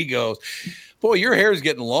 There he goes. Boy, your hair is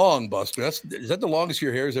getting long, Buster. Is that the longest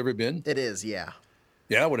your hair has ever been? It is, yeah.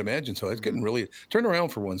 Yeah, I would imagine so. It's getting really... Turn around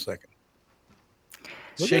for 1 second.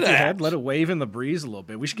 Shake your head, let it wave in the breeze a little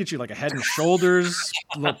bit. We should get you like a Head and Shoulders,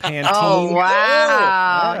 a little Pantene. Oh,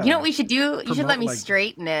 wow. Yeah. You know what we should do? You should let me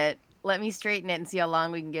straighten it. Let me straighten it and see how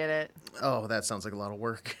long we can get it. Oh, that sounds like a lot of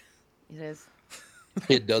work. It is.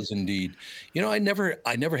 It does indeed. You know, I never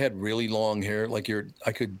had really long hair.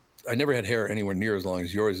 I never had hair anywhere near as long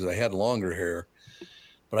as yours. I had longer hair,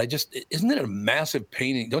 but isn't it a massive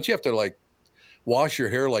pain? Don't you have to like wash your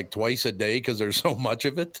hair like twice a day because there's so much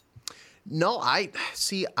of it? No, I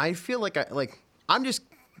feel like I'm just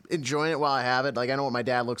enjoying it while I have it. Like I know what my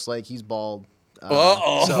dad looks like. He's bald.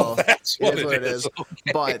 So that's what it is.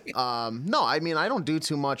 Okay. But no, I mean I don't do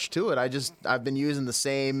too much to it. I've been using the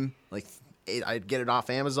same I get it off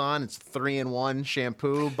Amazon. It's 3-in-1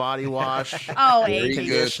 shampoo, body wash,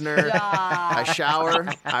 conditioner. I shower,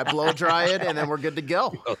 I blow dry it, and then we're good to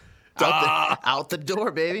go. Out the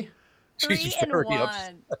door, baby.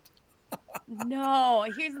 3-in-1. No,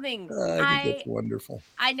 here's the thing. I think that's wonderful.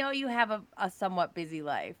 I know you have a somewhat busy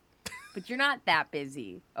life, but you're not that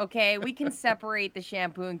busy. Okay, we can separate the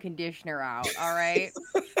shampoo and conditioner out. All right.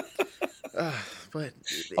 But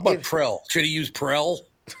how about Prel? Should he use Prel?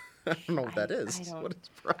 I don't know what that is. What is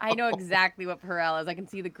Prel? I know exactly what Prel is. I can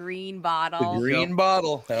see the green bottle. The green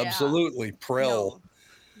bottle. Absolutely. Yeah. Prel.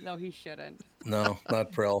 No, he shouldn't. No,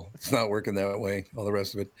 not Prel. It's not working that way. All the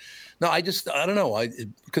rest of it. No, I don't know.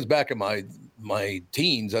 Because back in my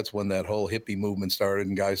teens, that's when that whole hippie movement started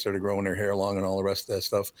and guys started growing their hair long and all the rest of that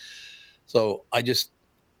stuff. So I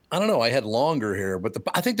don't know. I had longer hair, but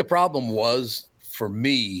I think the problem was for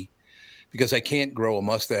me, because I can't grow a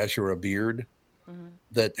mustache or a beard.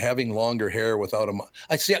 that having longer hair without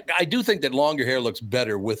I do think that longer hair looks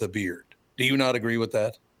better with a beard. Do you not agree with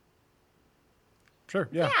that? Sure.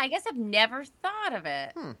 Yeah. Yeah, I guess I've never thought of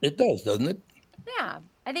it. It does, doesn't it? Yeah,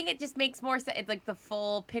 I think it just makes more sense. It's like the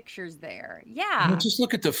full picture's there. Yeah. Well, just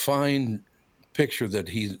look at the fine picture that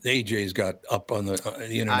AJ's got up on the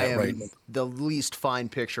internet right now. The least fine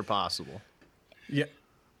picture possible. Yeah.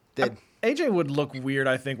 AJ would look weird,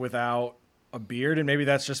 I think, without a beard, and maybe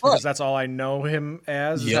that's just because that's all I know him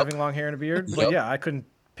as, is having long hair and a beard. But yeah, I couldn't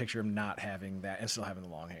picture him not having that and still having the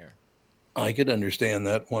long hair. I could understand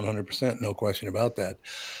that 100%, no question about that.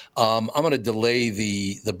 I'm going to delay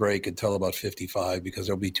the break until about 55 because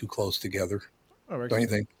they'll be too close together. Don't you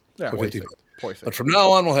think? Yeah, so 55. Perfect. But from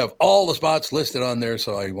now on, we'll have all the spots listed on there,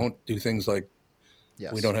 so I won't do things like,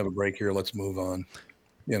 we don't have a break here, let's move on.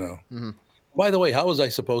 By the way, how was I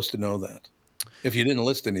supposed to know that if you didn't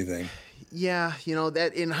list anything? Yeah,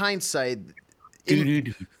 that in hindsight.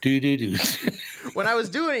 When I was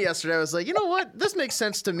doing it yesterday, I was like, you know what? This makes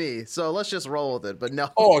sense to me. So let's just roll with it. But no.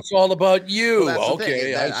 Oh, it's all about you. Well,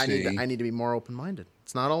 okay, I see. I need to be more open-minded.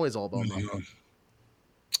 It's not always all about me.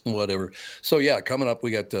 Whatever. So yeah, coming up, we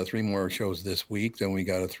got 3 more shows this week. Then we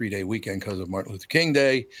got a 3-day weekend because of Martin Luther King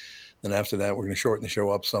Day. Then after that, we're going to shorten the show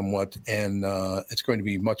up somewhat, and it's going to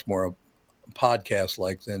be much more a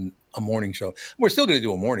podcast-like than a morning show. We're still going to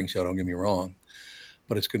do a morning show. Don't get me wrong,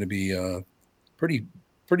 but it's going to be pretty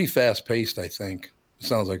fast-paced, I think. It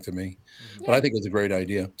sounds like to me. Yeah. But I think it's a great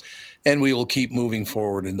idea. And we will keep moving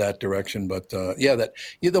forward in that direction. But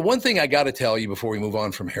the one thing I got to tell you before we move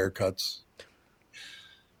on from haircuts,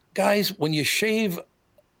 guys, when you shave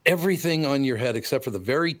everything on your head except for the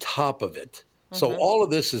very top of it, so all of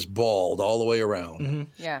this is bald all the way around.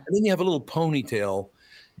 Yeah. And then you have a little ponytail.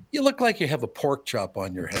 You look like you have a pork chop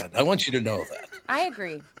on your head. I want you to know that. I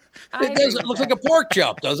agree. It does. It looks like a pork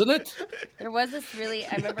chop, doesn't it? There was this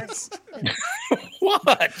I remember. What?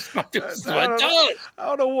 I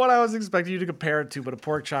don't know what I was expecting you to compare it to, but a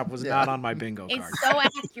pork chop was not on my bingo card. It's so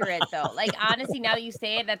accurate, though. Like, honestly, now that you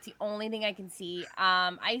say it, that's the only thing I can see.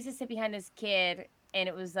 I used to sit behind this kid, and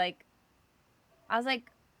it was like, I was like,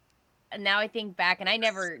 now I think back, and I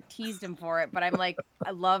never teased him for it, but I'm like,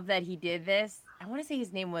 I love that he did this. I want to say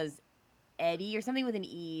his name was Eddie or something with an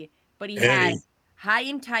E, but he had high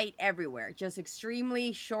and tight everywhere, just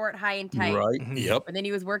extremely short, high and tight. Right. Yep. But then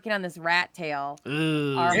he was working on this rat tail.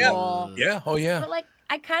 Yeah. Oh yeah. But like,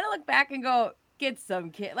 I kind of look back and go, get some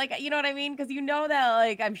kid. Like, you know what I mean? Because you know that,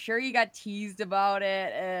 like, I'm sure you got teased about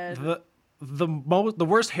it. And the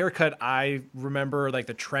worst haircut I remember, like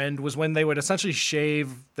the trend, was when they would essentially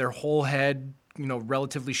shave their whole head,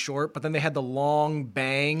 relatively short, but then they had the long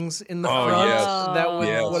bangs in the front. Yes. That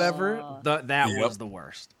was whatever. That was the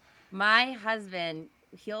worst. My husband,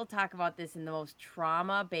 he'll talk about this in the most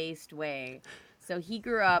trauma-based way. So he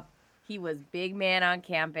grew up, he was big man on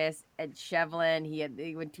campus at Shevlin.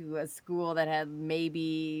 He went to a school that had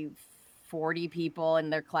maybe 40 people in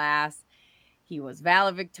their class. He was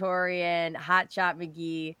valedictorian, hotshot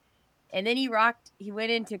McGee. And then he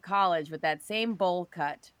went into college with that same bowl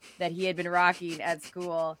cut that he had been rocking at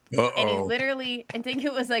school. And he literally, I think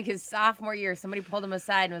it was like his sophomore year, somebody pulled him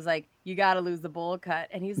aside and was like, you got to lose the bowl cut.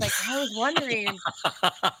 And he was like, I was wondering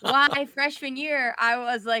why freshman year I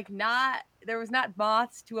was like there was not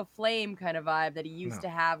moths to a flame kind of vibe that he used to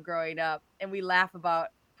have growing up. And we laugh about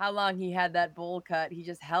how long he had that bowl cut. He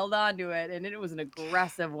just held on to it, and it was an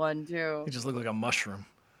aggressive one too. He just looked like a mushroom.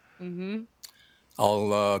 Mm-hmm.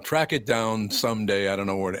 I'll track it down someday. I don't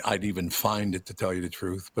know where I'd even find it, to tell you the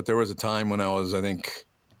truth. But there was a time when I was, I think,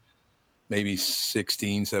 maybe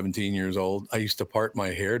 16, 17 years old. I used to part my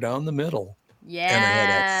hair down the middle. Yeah. And I had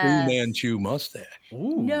a Fu Manchu mustache.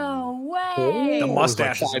 Ooh. No way. The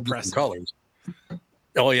mustache is like 5 different impressive. colors.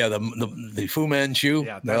 Oh, yeah, the Fu Manchu.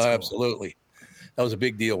 Yeah, no, that's cool. absolutely. That was a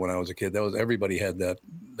big deal when I was a kid. Everybody had that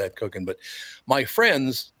cooking. But my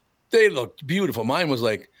friends, they looked beautiful. Mine was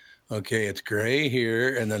like, okay, it's gray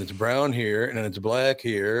here, and then it's brown here, and then it's black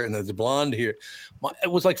here, and then it's blonde here. It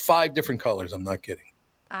was like 5 different colors. I'm not kidding.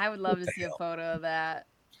 I would love to see a photo of that.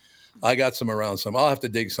 I got some around some. I'll have to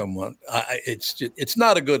dig someone. It's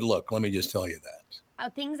not a good look. Let me just tell you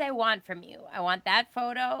that. Things I want from you. I want that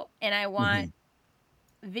photo, and I want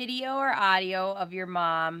video or audio of your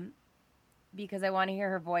mom, because I want to hear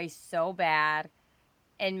her voice so bad,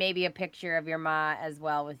 and maybe a picture of your ma as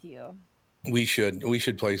well with you. We should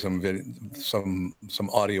play some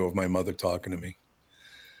audio of my mother talking to me.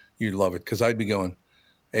 You'd love it, because I'd be going,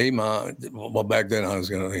 "Hey, Mom." Well, back then I was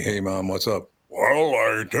going to, "Hey, Mom, what's up?" "Well,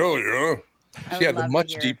 I tell you." She had a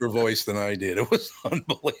much deeper voice than I did. It was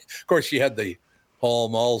unbelievable. Of course, she had the Paul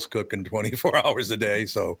Mall's cooking 24 hours a day,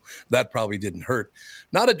 so that probably didn't hurt.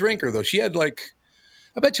 Not a drinker, though. She had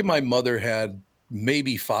I bet you my mother had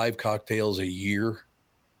maybe 5 cocktails a year.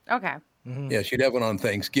 Okay. Mm-hmm. Yeah, she'd have one on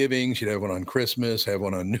Thanksgiving. She'd have one on Christmas, have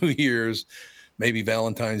one on New Year's, maybe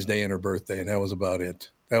Valentine's Day and her birthday, and that was about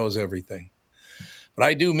it. That was everything. But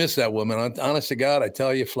I do miss that woman. Honest to God, I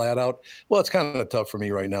tell you flat out. Well, it's kind of tough for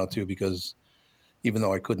me right now, too, because even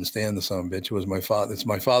though I couldn't stand the son of a bitch, it was my father. It's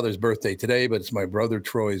my father's birthday today, but it's my brother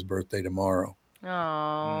Troy's birthday tomorrow.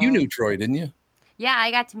 Oh. You knew Troy, didn't you? Yeah,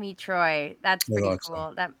 I got to meet Troy. That's pretty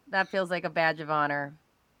cool. So. That feels like a badge of honor.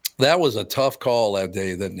 That was a tough call that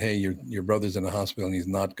day that, hey, your brother's in the hospital and he's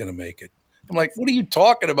not going to make it. I'm like, what are you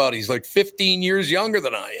talking about? He's like 15 years younger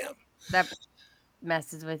than I am. That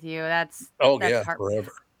messes with you. That's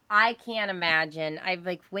forever. I can't imagine. I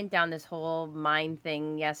went down this whole mind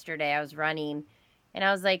thing yesterday. I was running and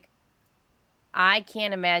I was like, I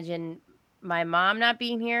can't imagine my mom not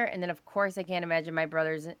being here. And then of course I can't imagine my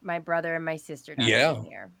brother and my sister not being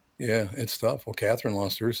here. Yeah, it's tough. Well, Catherine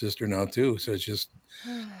lost her sister now too. So it's just,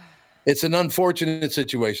 it's an unfortunate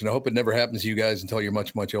situation. I hope it never happens to you guys until you're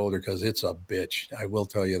much, much older, because it's a bitch. I will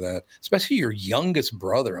tell you that, especially your youngest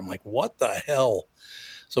brother. I'm like, what the hell?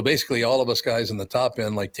 So basically all of us guys in the top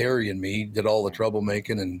end, like Terry and me, did all the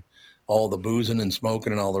troublemaking and all the boozing and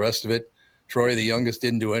smoking and all the rest of it. Troy, the youngest,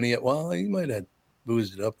 didn't do any of it. Well, he might have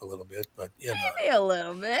boozed it up a little bit, but maybe a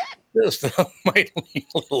little bit. Just might leave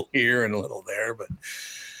a little here and a little there, but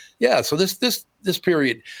yeah. So this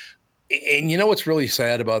period, and you know what's really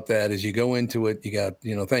sad about that is you go into it, you got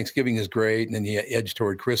Thanksgiving is great, and then you edge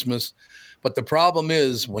toward Christmas, but the problem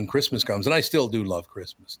is when Christmas comes, and I still do love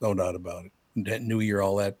Christmas, no doubt about it. New Year,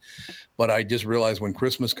 all that. But I just realized when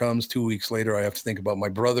Christmas comes, 2 weeks later, I have to think about my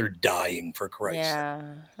brother dying, for Christ. Yeah,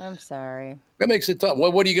 I'm sorry. That makes it tough.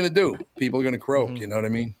 What are you going to do? People are going to croak, you know what I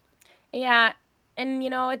mean? Yeah, and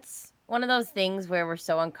it's one of those things where we're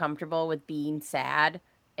so uncomfortable with being sad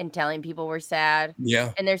and telling people we're sad.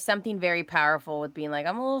 Yeah. And there's something very powerful with being like,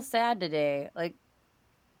 I'm a little sad today. Like,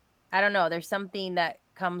 I don't know. There's something that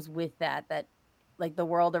comes with that like the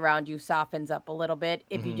world around you softens up a little bit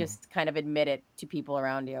if you just kind of admit it to people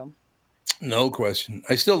around you. No question.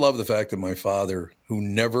 I still love the fact that my father, who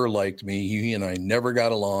never liked me, he and I never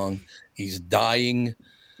got along. He's dying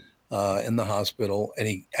in the hospital, and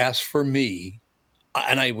he asked for me.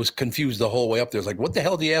 And I was confused the whole way up there. I was like, what the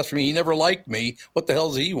hell did he ask for me? He never liked me. What the hell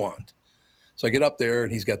does he want? So I get up there,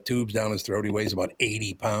 and he's got tubes down his throat. He weighs about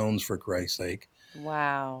 80 pounds, for Christ's sake.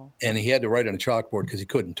 Wow. And he had to write on a chalkboard because he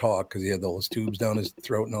couldn't talk because he had those tubes down his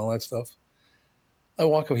throat and all that stuff. I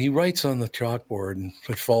walk up, he writes on the chalkboard and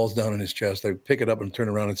it falls down in his chest. I pick it up and turn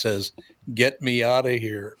around and says, "Get me out of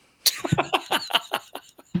here."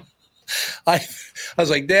 I was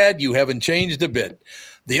like, "Dad, you haven't changed a bit.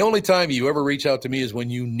 The only time you ever reach out to me is when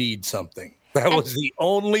you need something." That was the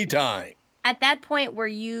only time. At that point, were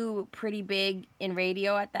you pretty big in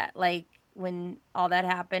radio at that, when all that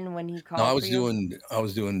happened, when he called? No, I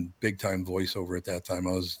was doing big time voiceover at that time.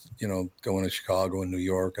 I was, going to Chicago and New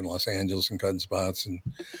York and Los Angeles and cutting spots and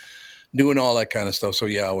doing all that kind of stuff. So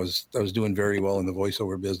yeah, I was doing very well in the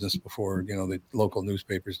voiceover business before, the local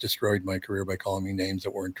newspapers destroyed my career by calling me names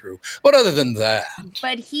that weren't true. But other than that.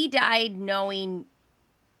 But he died knowing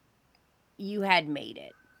you had made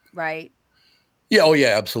it, right? Yeah. Oh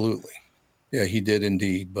yeah, absolutely. Yeah, he did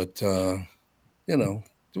indeed. But,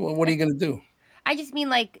 what are you going to do? I just mean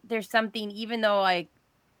there's something, even though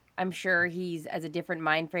I'm sure he's as a different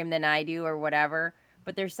mind frame than I do or whatever,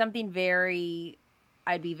 but there's something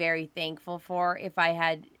I'd be very thankful for if I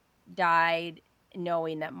had died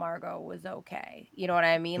knowing that Margot was okay. You know what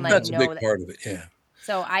I mean? That's a big part of it. Yeah.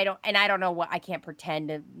 So I don't know I can't pretend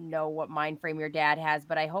to know what mind frame your dad has,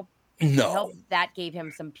 but I hope that gave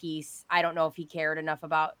him some peace. I don't know if he cared enough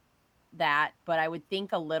about that, but I would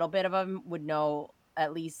think a little bit of him would know.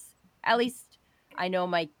 At least I know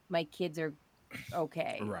my kids are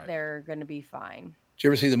okay. Right. They're going to be fine. Did you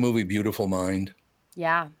ever see the movie Beautiful Mind?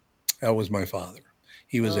 Yeah. That was my father.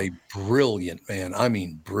 He was a brilliant man. I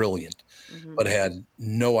mean, brilliant, but had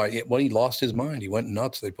no idea. Well, he lost his mind. He went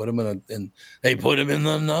nuts. They put him in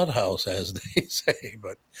the nut house, as they say.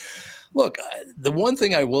 But look, the one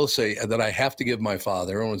thing I will say that I have to give my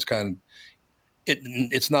father, everyone's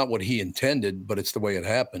it's not what he intended, but it's the way it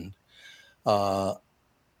happened.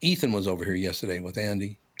 Ethan was over here yesterday with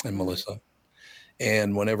Andy and Melissa.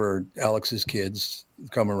 And whenever Alex's kids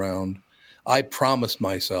come around, I promised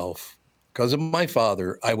myself, because of my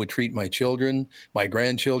father, I would treat my children, my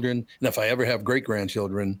grandchildren, and if I ever have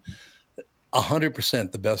great-grandchildren,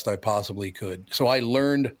 100% the best I possibly could. So I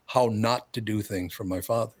learned how not to do things from my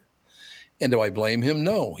father. And do I blame him?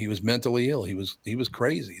 No, he was mentally ill. He was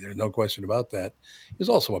crazy. There's no question about that. He was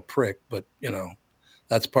also a prick, but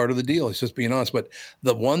that's part of the deal. It's just being honest. But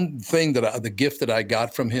the one thing the gift that I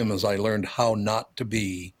got from him is I learned how not to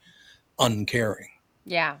be uncaring.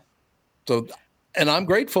 Yeah. So, and I'm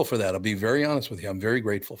grateful for that. I'll be very honest with you. I'm very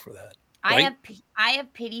grateful for that. Right? I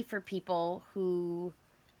have pity for people who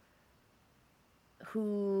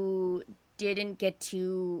didn't get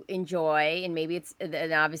to enjoy, and maybe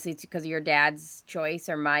and obviously it's because of your dad's choice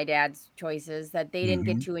or my dad's choices, that they didn't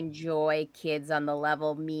get to enjoy kids on the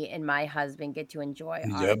level me and my husband get to enjoy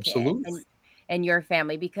our Absolutely. kids and your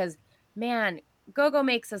family. Because, man, Gogo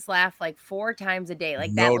makes us laugh like 4 times a day. Like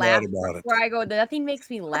No that laugh doubt about it. where I go, nothing makes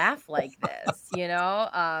me laugh like this,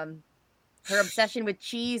 her obsession with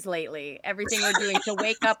cheese lately, everything we're doing, she'll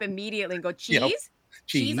wake up immediately and go, cheese? Yep.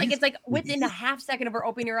 Cheese? Like, it's like within a half second of her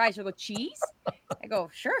opening her eyes, she'll go, cheese? I go,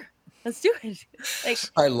 sure, let's do it. Like,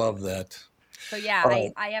 I love that. So yeah,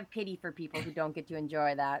 I have pity for people who don't get to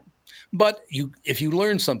enjoy that. But if you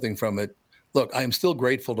learn something from it, look, I am still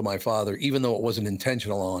grateful to my father, even though it wasn't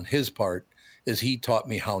intentional on his part, is he taught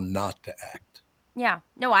me how not to act. Yeah,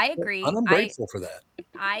 no, I agree. And I'm grateful for that.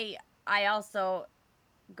 I also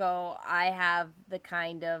I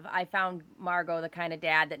found Margot the kind of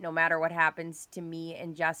dad that no matter what happens to me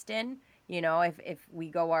and Justin, if we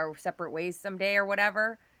go our separate ways someday or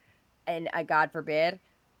whatever, and God forbid,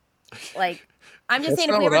 like, I'm just That's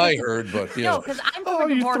saying, not what I heard, but no, because I'm from a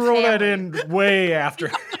you divorced throw family. that in way after.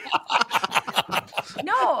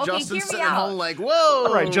 No, okay, Justin's hear me sitting out. at home like, whoa.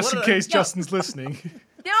 All right, just in case Justin's listening.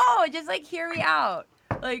 No, just like hear me out,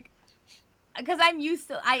 like. Because I'm used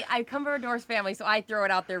to, I come from a divorced family, so I throw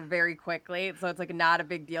it out there very quickly. So it's like not a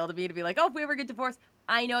big deal to me to be like, oh, if we ever get divorced,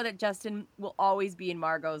 I know that Justin will always be in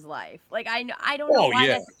Margot's life. Like I don't know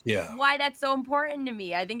why that's so important to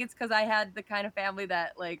me. I think it's because I had the kind of family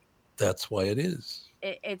that like. That's why it is.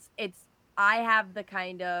 I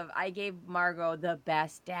gave Margot the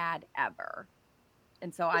best dad ever.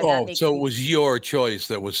 And so it was your choice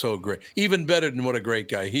that was so great. Even better than what a great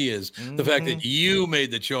guy he is. The fact that you made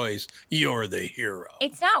the choice, you're the hero.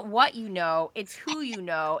 It's not what you know, it's who you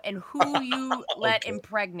know and who you let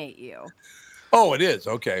impregnate you. Oh, it is.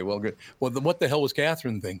 Okay, well, good. Well, then what the hell was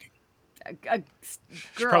Catherine thinking?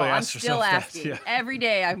 Girl, I'm still asking. Yeah. Every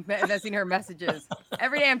day I'm messaging her messages.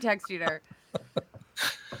 Every day I'm texting her.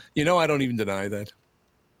 I don't even deny that.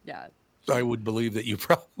 Yeah. I would believe that you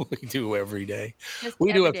probably do every day.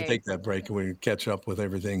 We do have to take that break and we catch up with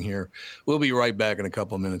everything here. We'll be right back in a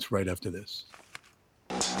couple of minutes right after this.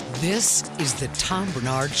 This is the Tom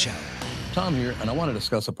Barnard Show. Tom here, and I want to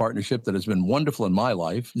discuss a partnership that has been wonderful in my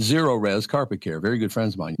life, Zero Res Carpet Care. Very good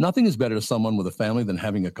friends of mine. Nothing is better to someone with a family than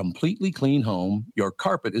having a completely clean home. Your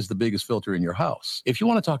carpet is the biggest filter in your house. If you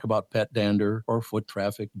want to talk about pet dander or foot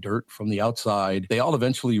traffic, dirt from the outside, they all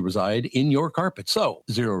eventually reside in your carpet. So,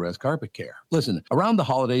 Zero Res Carpet Care. Listen, around the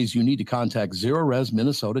holidays, you need to contact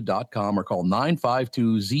ZeroResMinnesota.com or call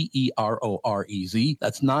 952-ZEROREZ.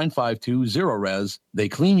 That's 952-ZERO-RES. They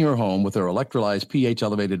clean your home with their electrolyzed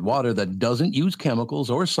pH-elevated water that doesn't use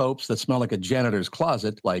chemicals or soaps that smell like a janitor's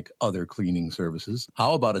closet like other cleaning services.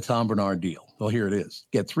 How about a Tom Barnard deal? Well, here it is.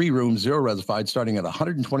 Get 3 rooms, 0 resified, starting at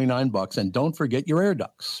 $129, and don't forget your air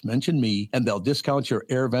ducts. Mention me, and they'll discount your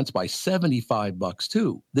air vents by $75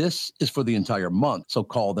 too. This is for the entire month, so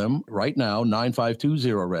call them right now,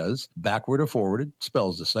 952-0-RES, backward or forwarded,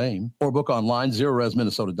 spells the same, or book online,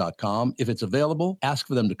 ZeroResMinnesota.com. If it's available, ask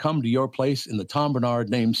for them to come to your place in the Tom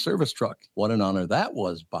Barnard named service truck. What an honor that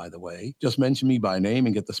was, by the way. Just mention me by name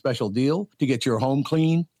and get the special deal to get your home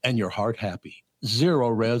clean and your heart happy. Zero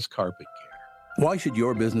Res Carpet Care. Why should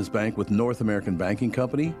your business bank with North American Banking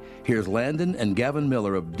Company? Here's Landon and Gavin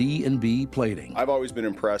Miller of D&B Plating. I've always been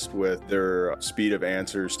impressed with their speed of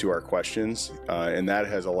answers to our questions, and that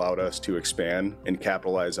has allowed us to expand and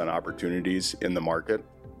capitalize on opportunities in the market.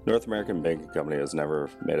 North American Banking Company has never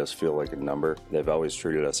made us feel like a number. They've always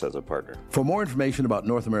treated us as a partner. For more information about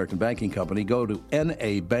North American Banking Company, go to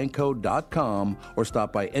nabankco.com or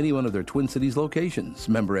stop by any one of their Twin Cities locations.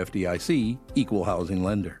 Member FDIC, Equal Housing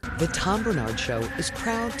Lender. The Tom Barnard Show is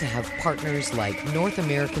proud to have partners like North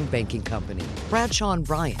American Banking Company, Bradshaw &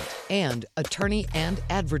 Bryant, and attorney and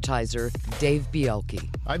advertiser Dave Bielke.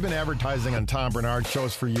 I've been advertising on Tom Barnard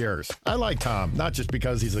shows for years. I like Tom, not just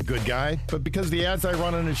because he's a good guy, but because the ads I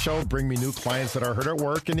run on his show bring me new clients that are hurt at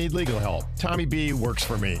work and need legal help. Tommy B works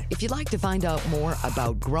for me. If you'd like to find out more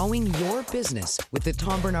about growing your business with the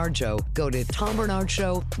Tom Barnard Show, go to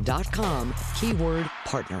TomBarnardShow.com, keyword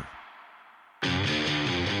partner.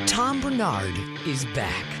 Tom Barnard is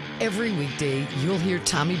back. Every weekday, you'll hear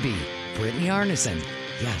Tommy B, Brittany Arneson,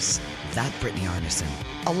 yes, that Brittany Arneson.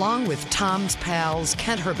 Along with Tom's pals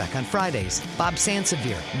Kent Herbeck on Fridays, Bob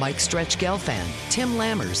Sansevier, Mike Stretch Gelfand, Tim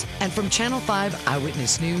Lammers, and from Channel 5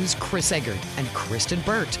 Eyewitness News, Chris Eggert and Kristen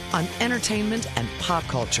Burt on entertainment and pop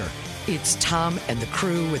culture. It's Tom and the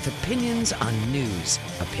crew with opinions on news,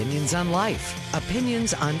 opinions on life,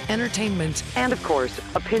 opinions on entertainment, and of course,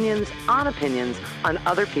 opinions on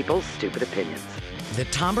other people's stupid opinions. The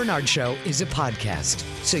Tom Barnard Show is a podcast,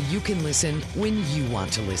 so you can listen when you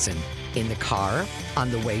want to listen. In the car, on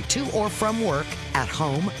the way to or from work, at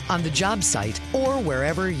home, on the job site, or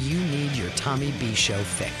wherever you need your Tommy B Show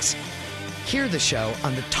fix. Hear the show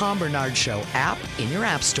on the Tom Barnard Show app in your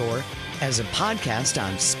app store, as a podcast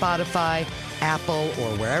on Spotify, Apple,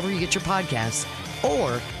 or wherever you get your podcasts,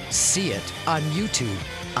 or see it on YouTube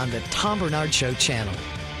on the Tom Barnard Show channel.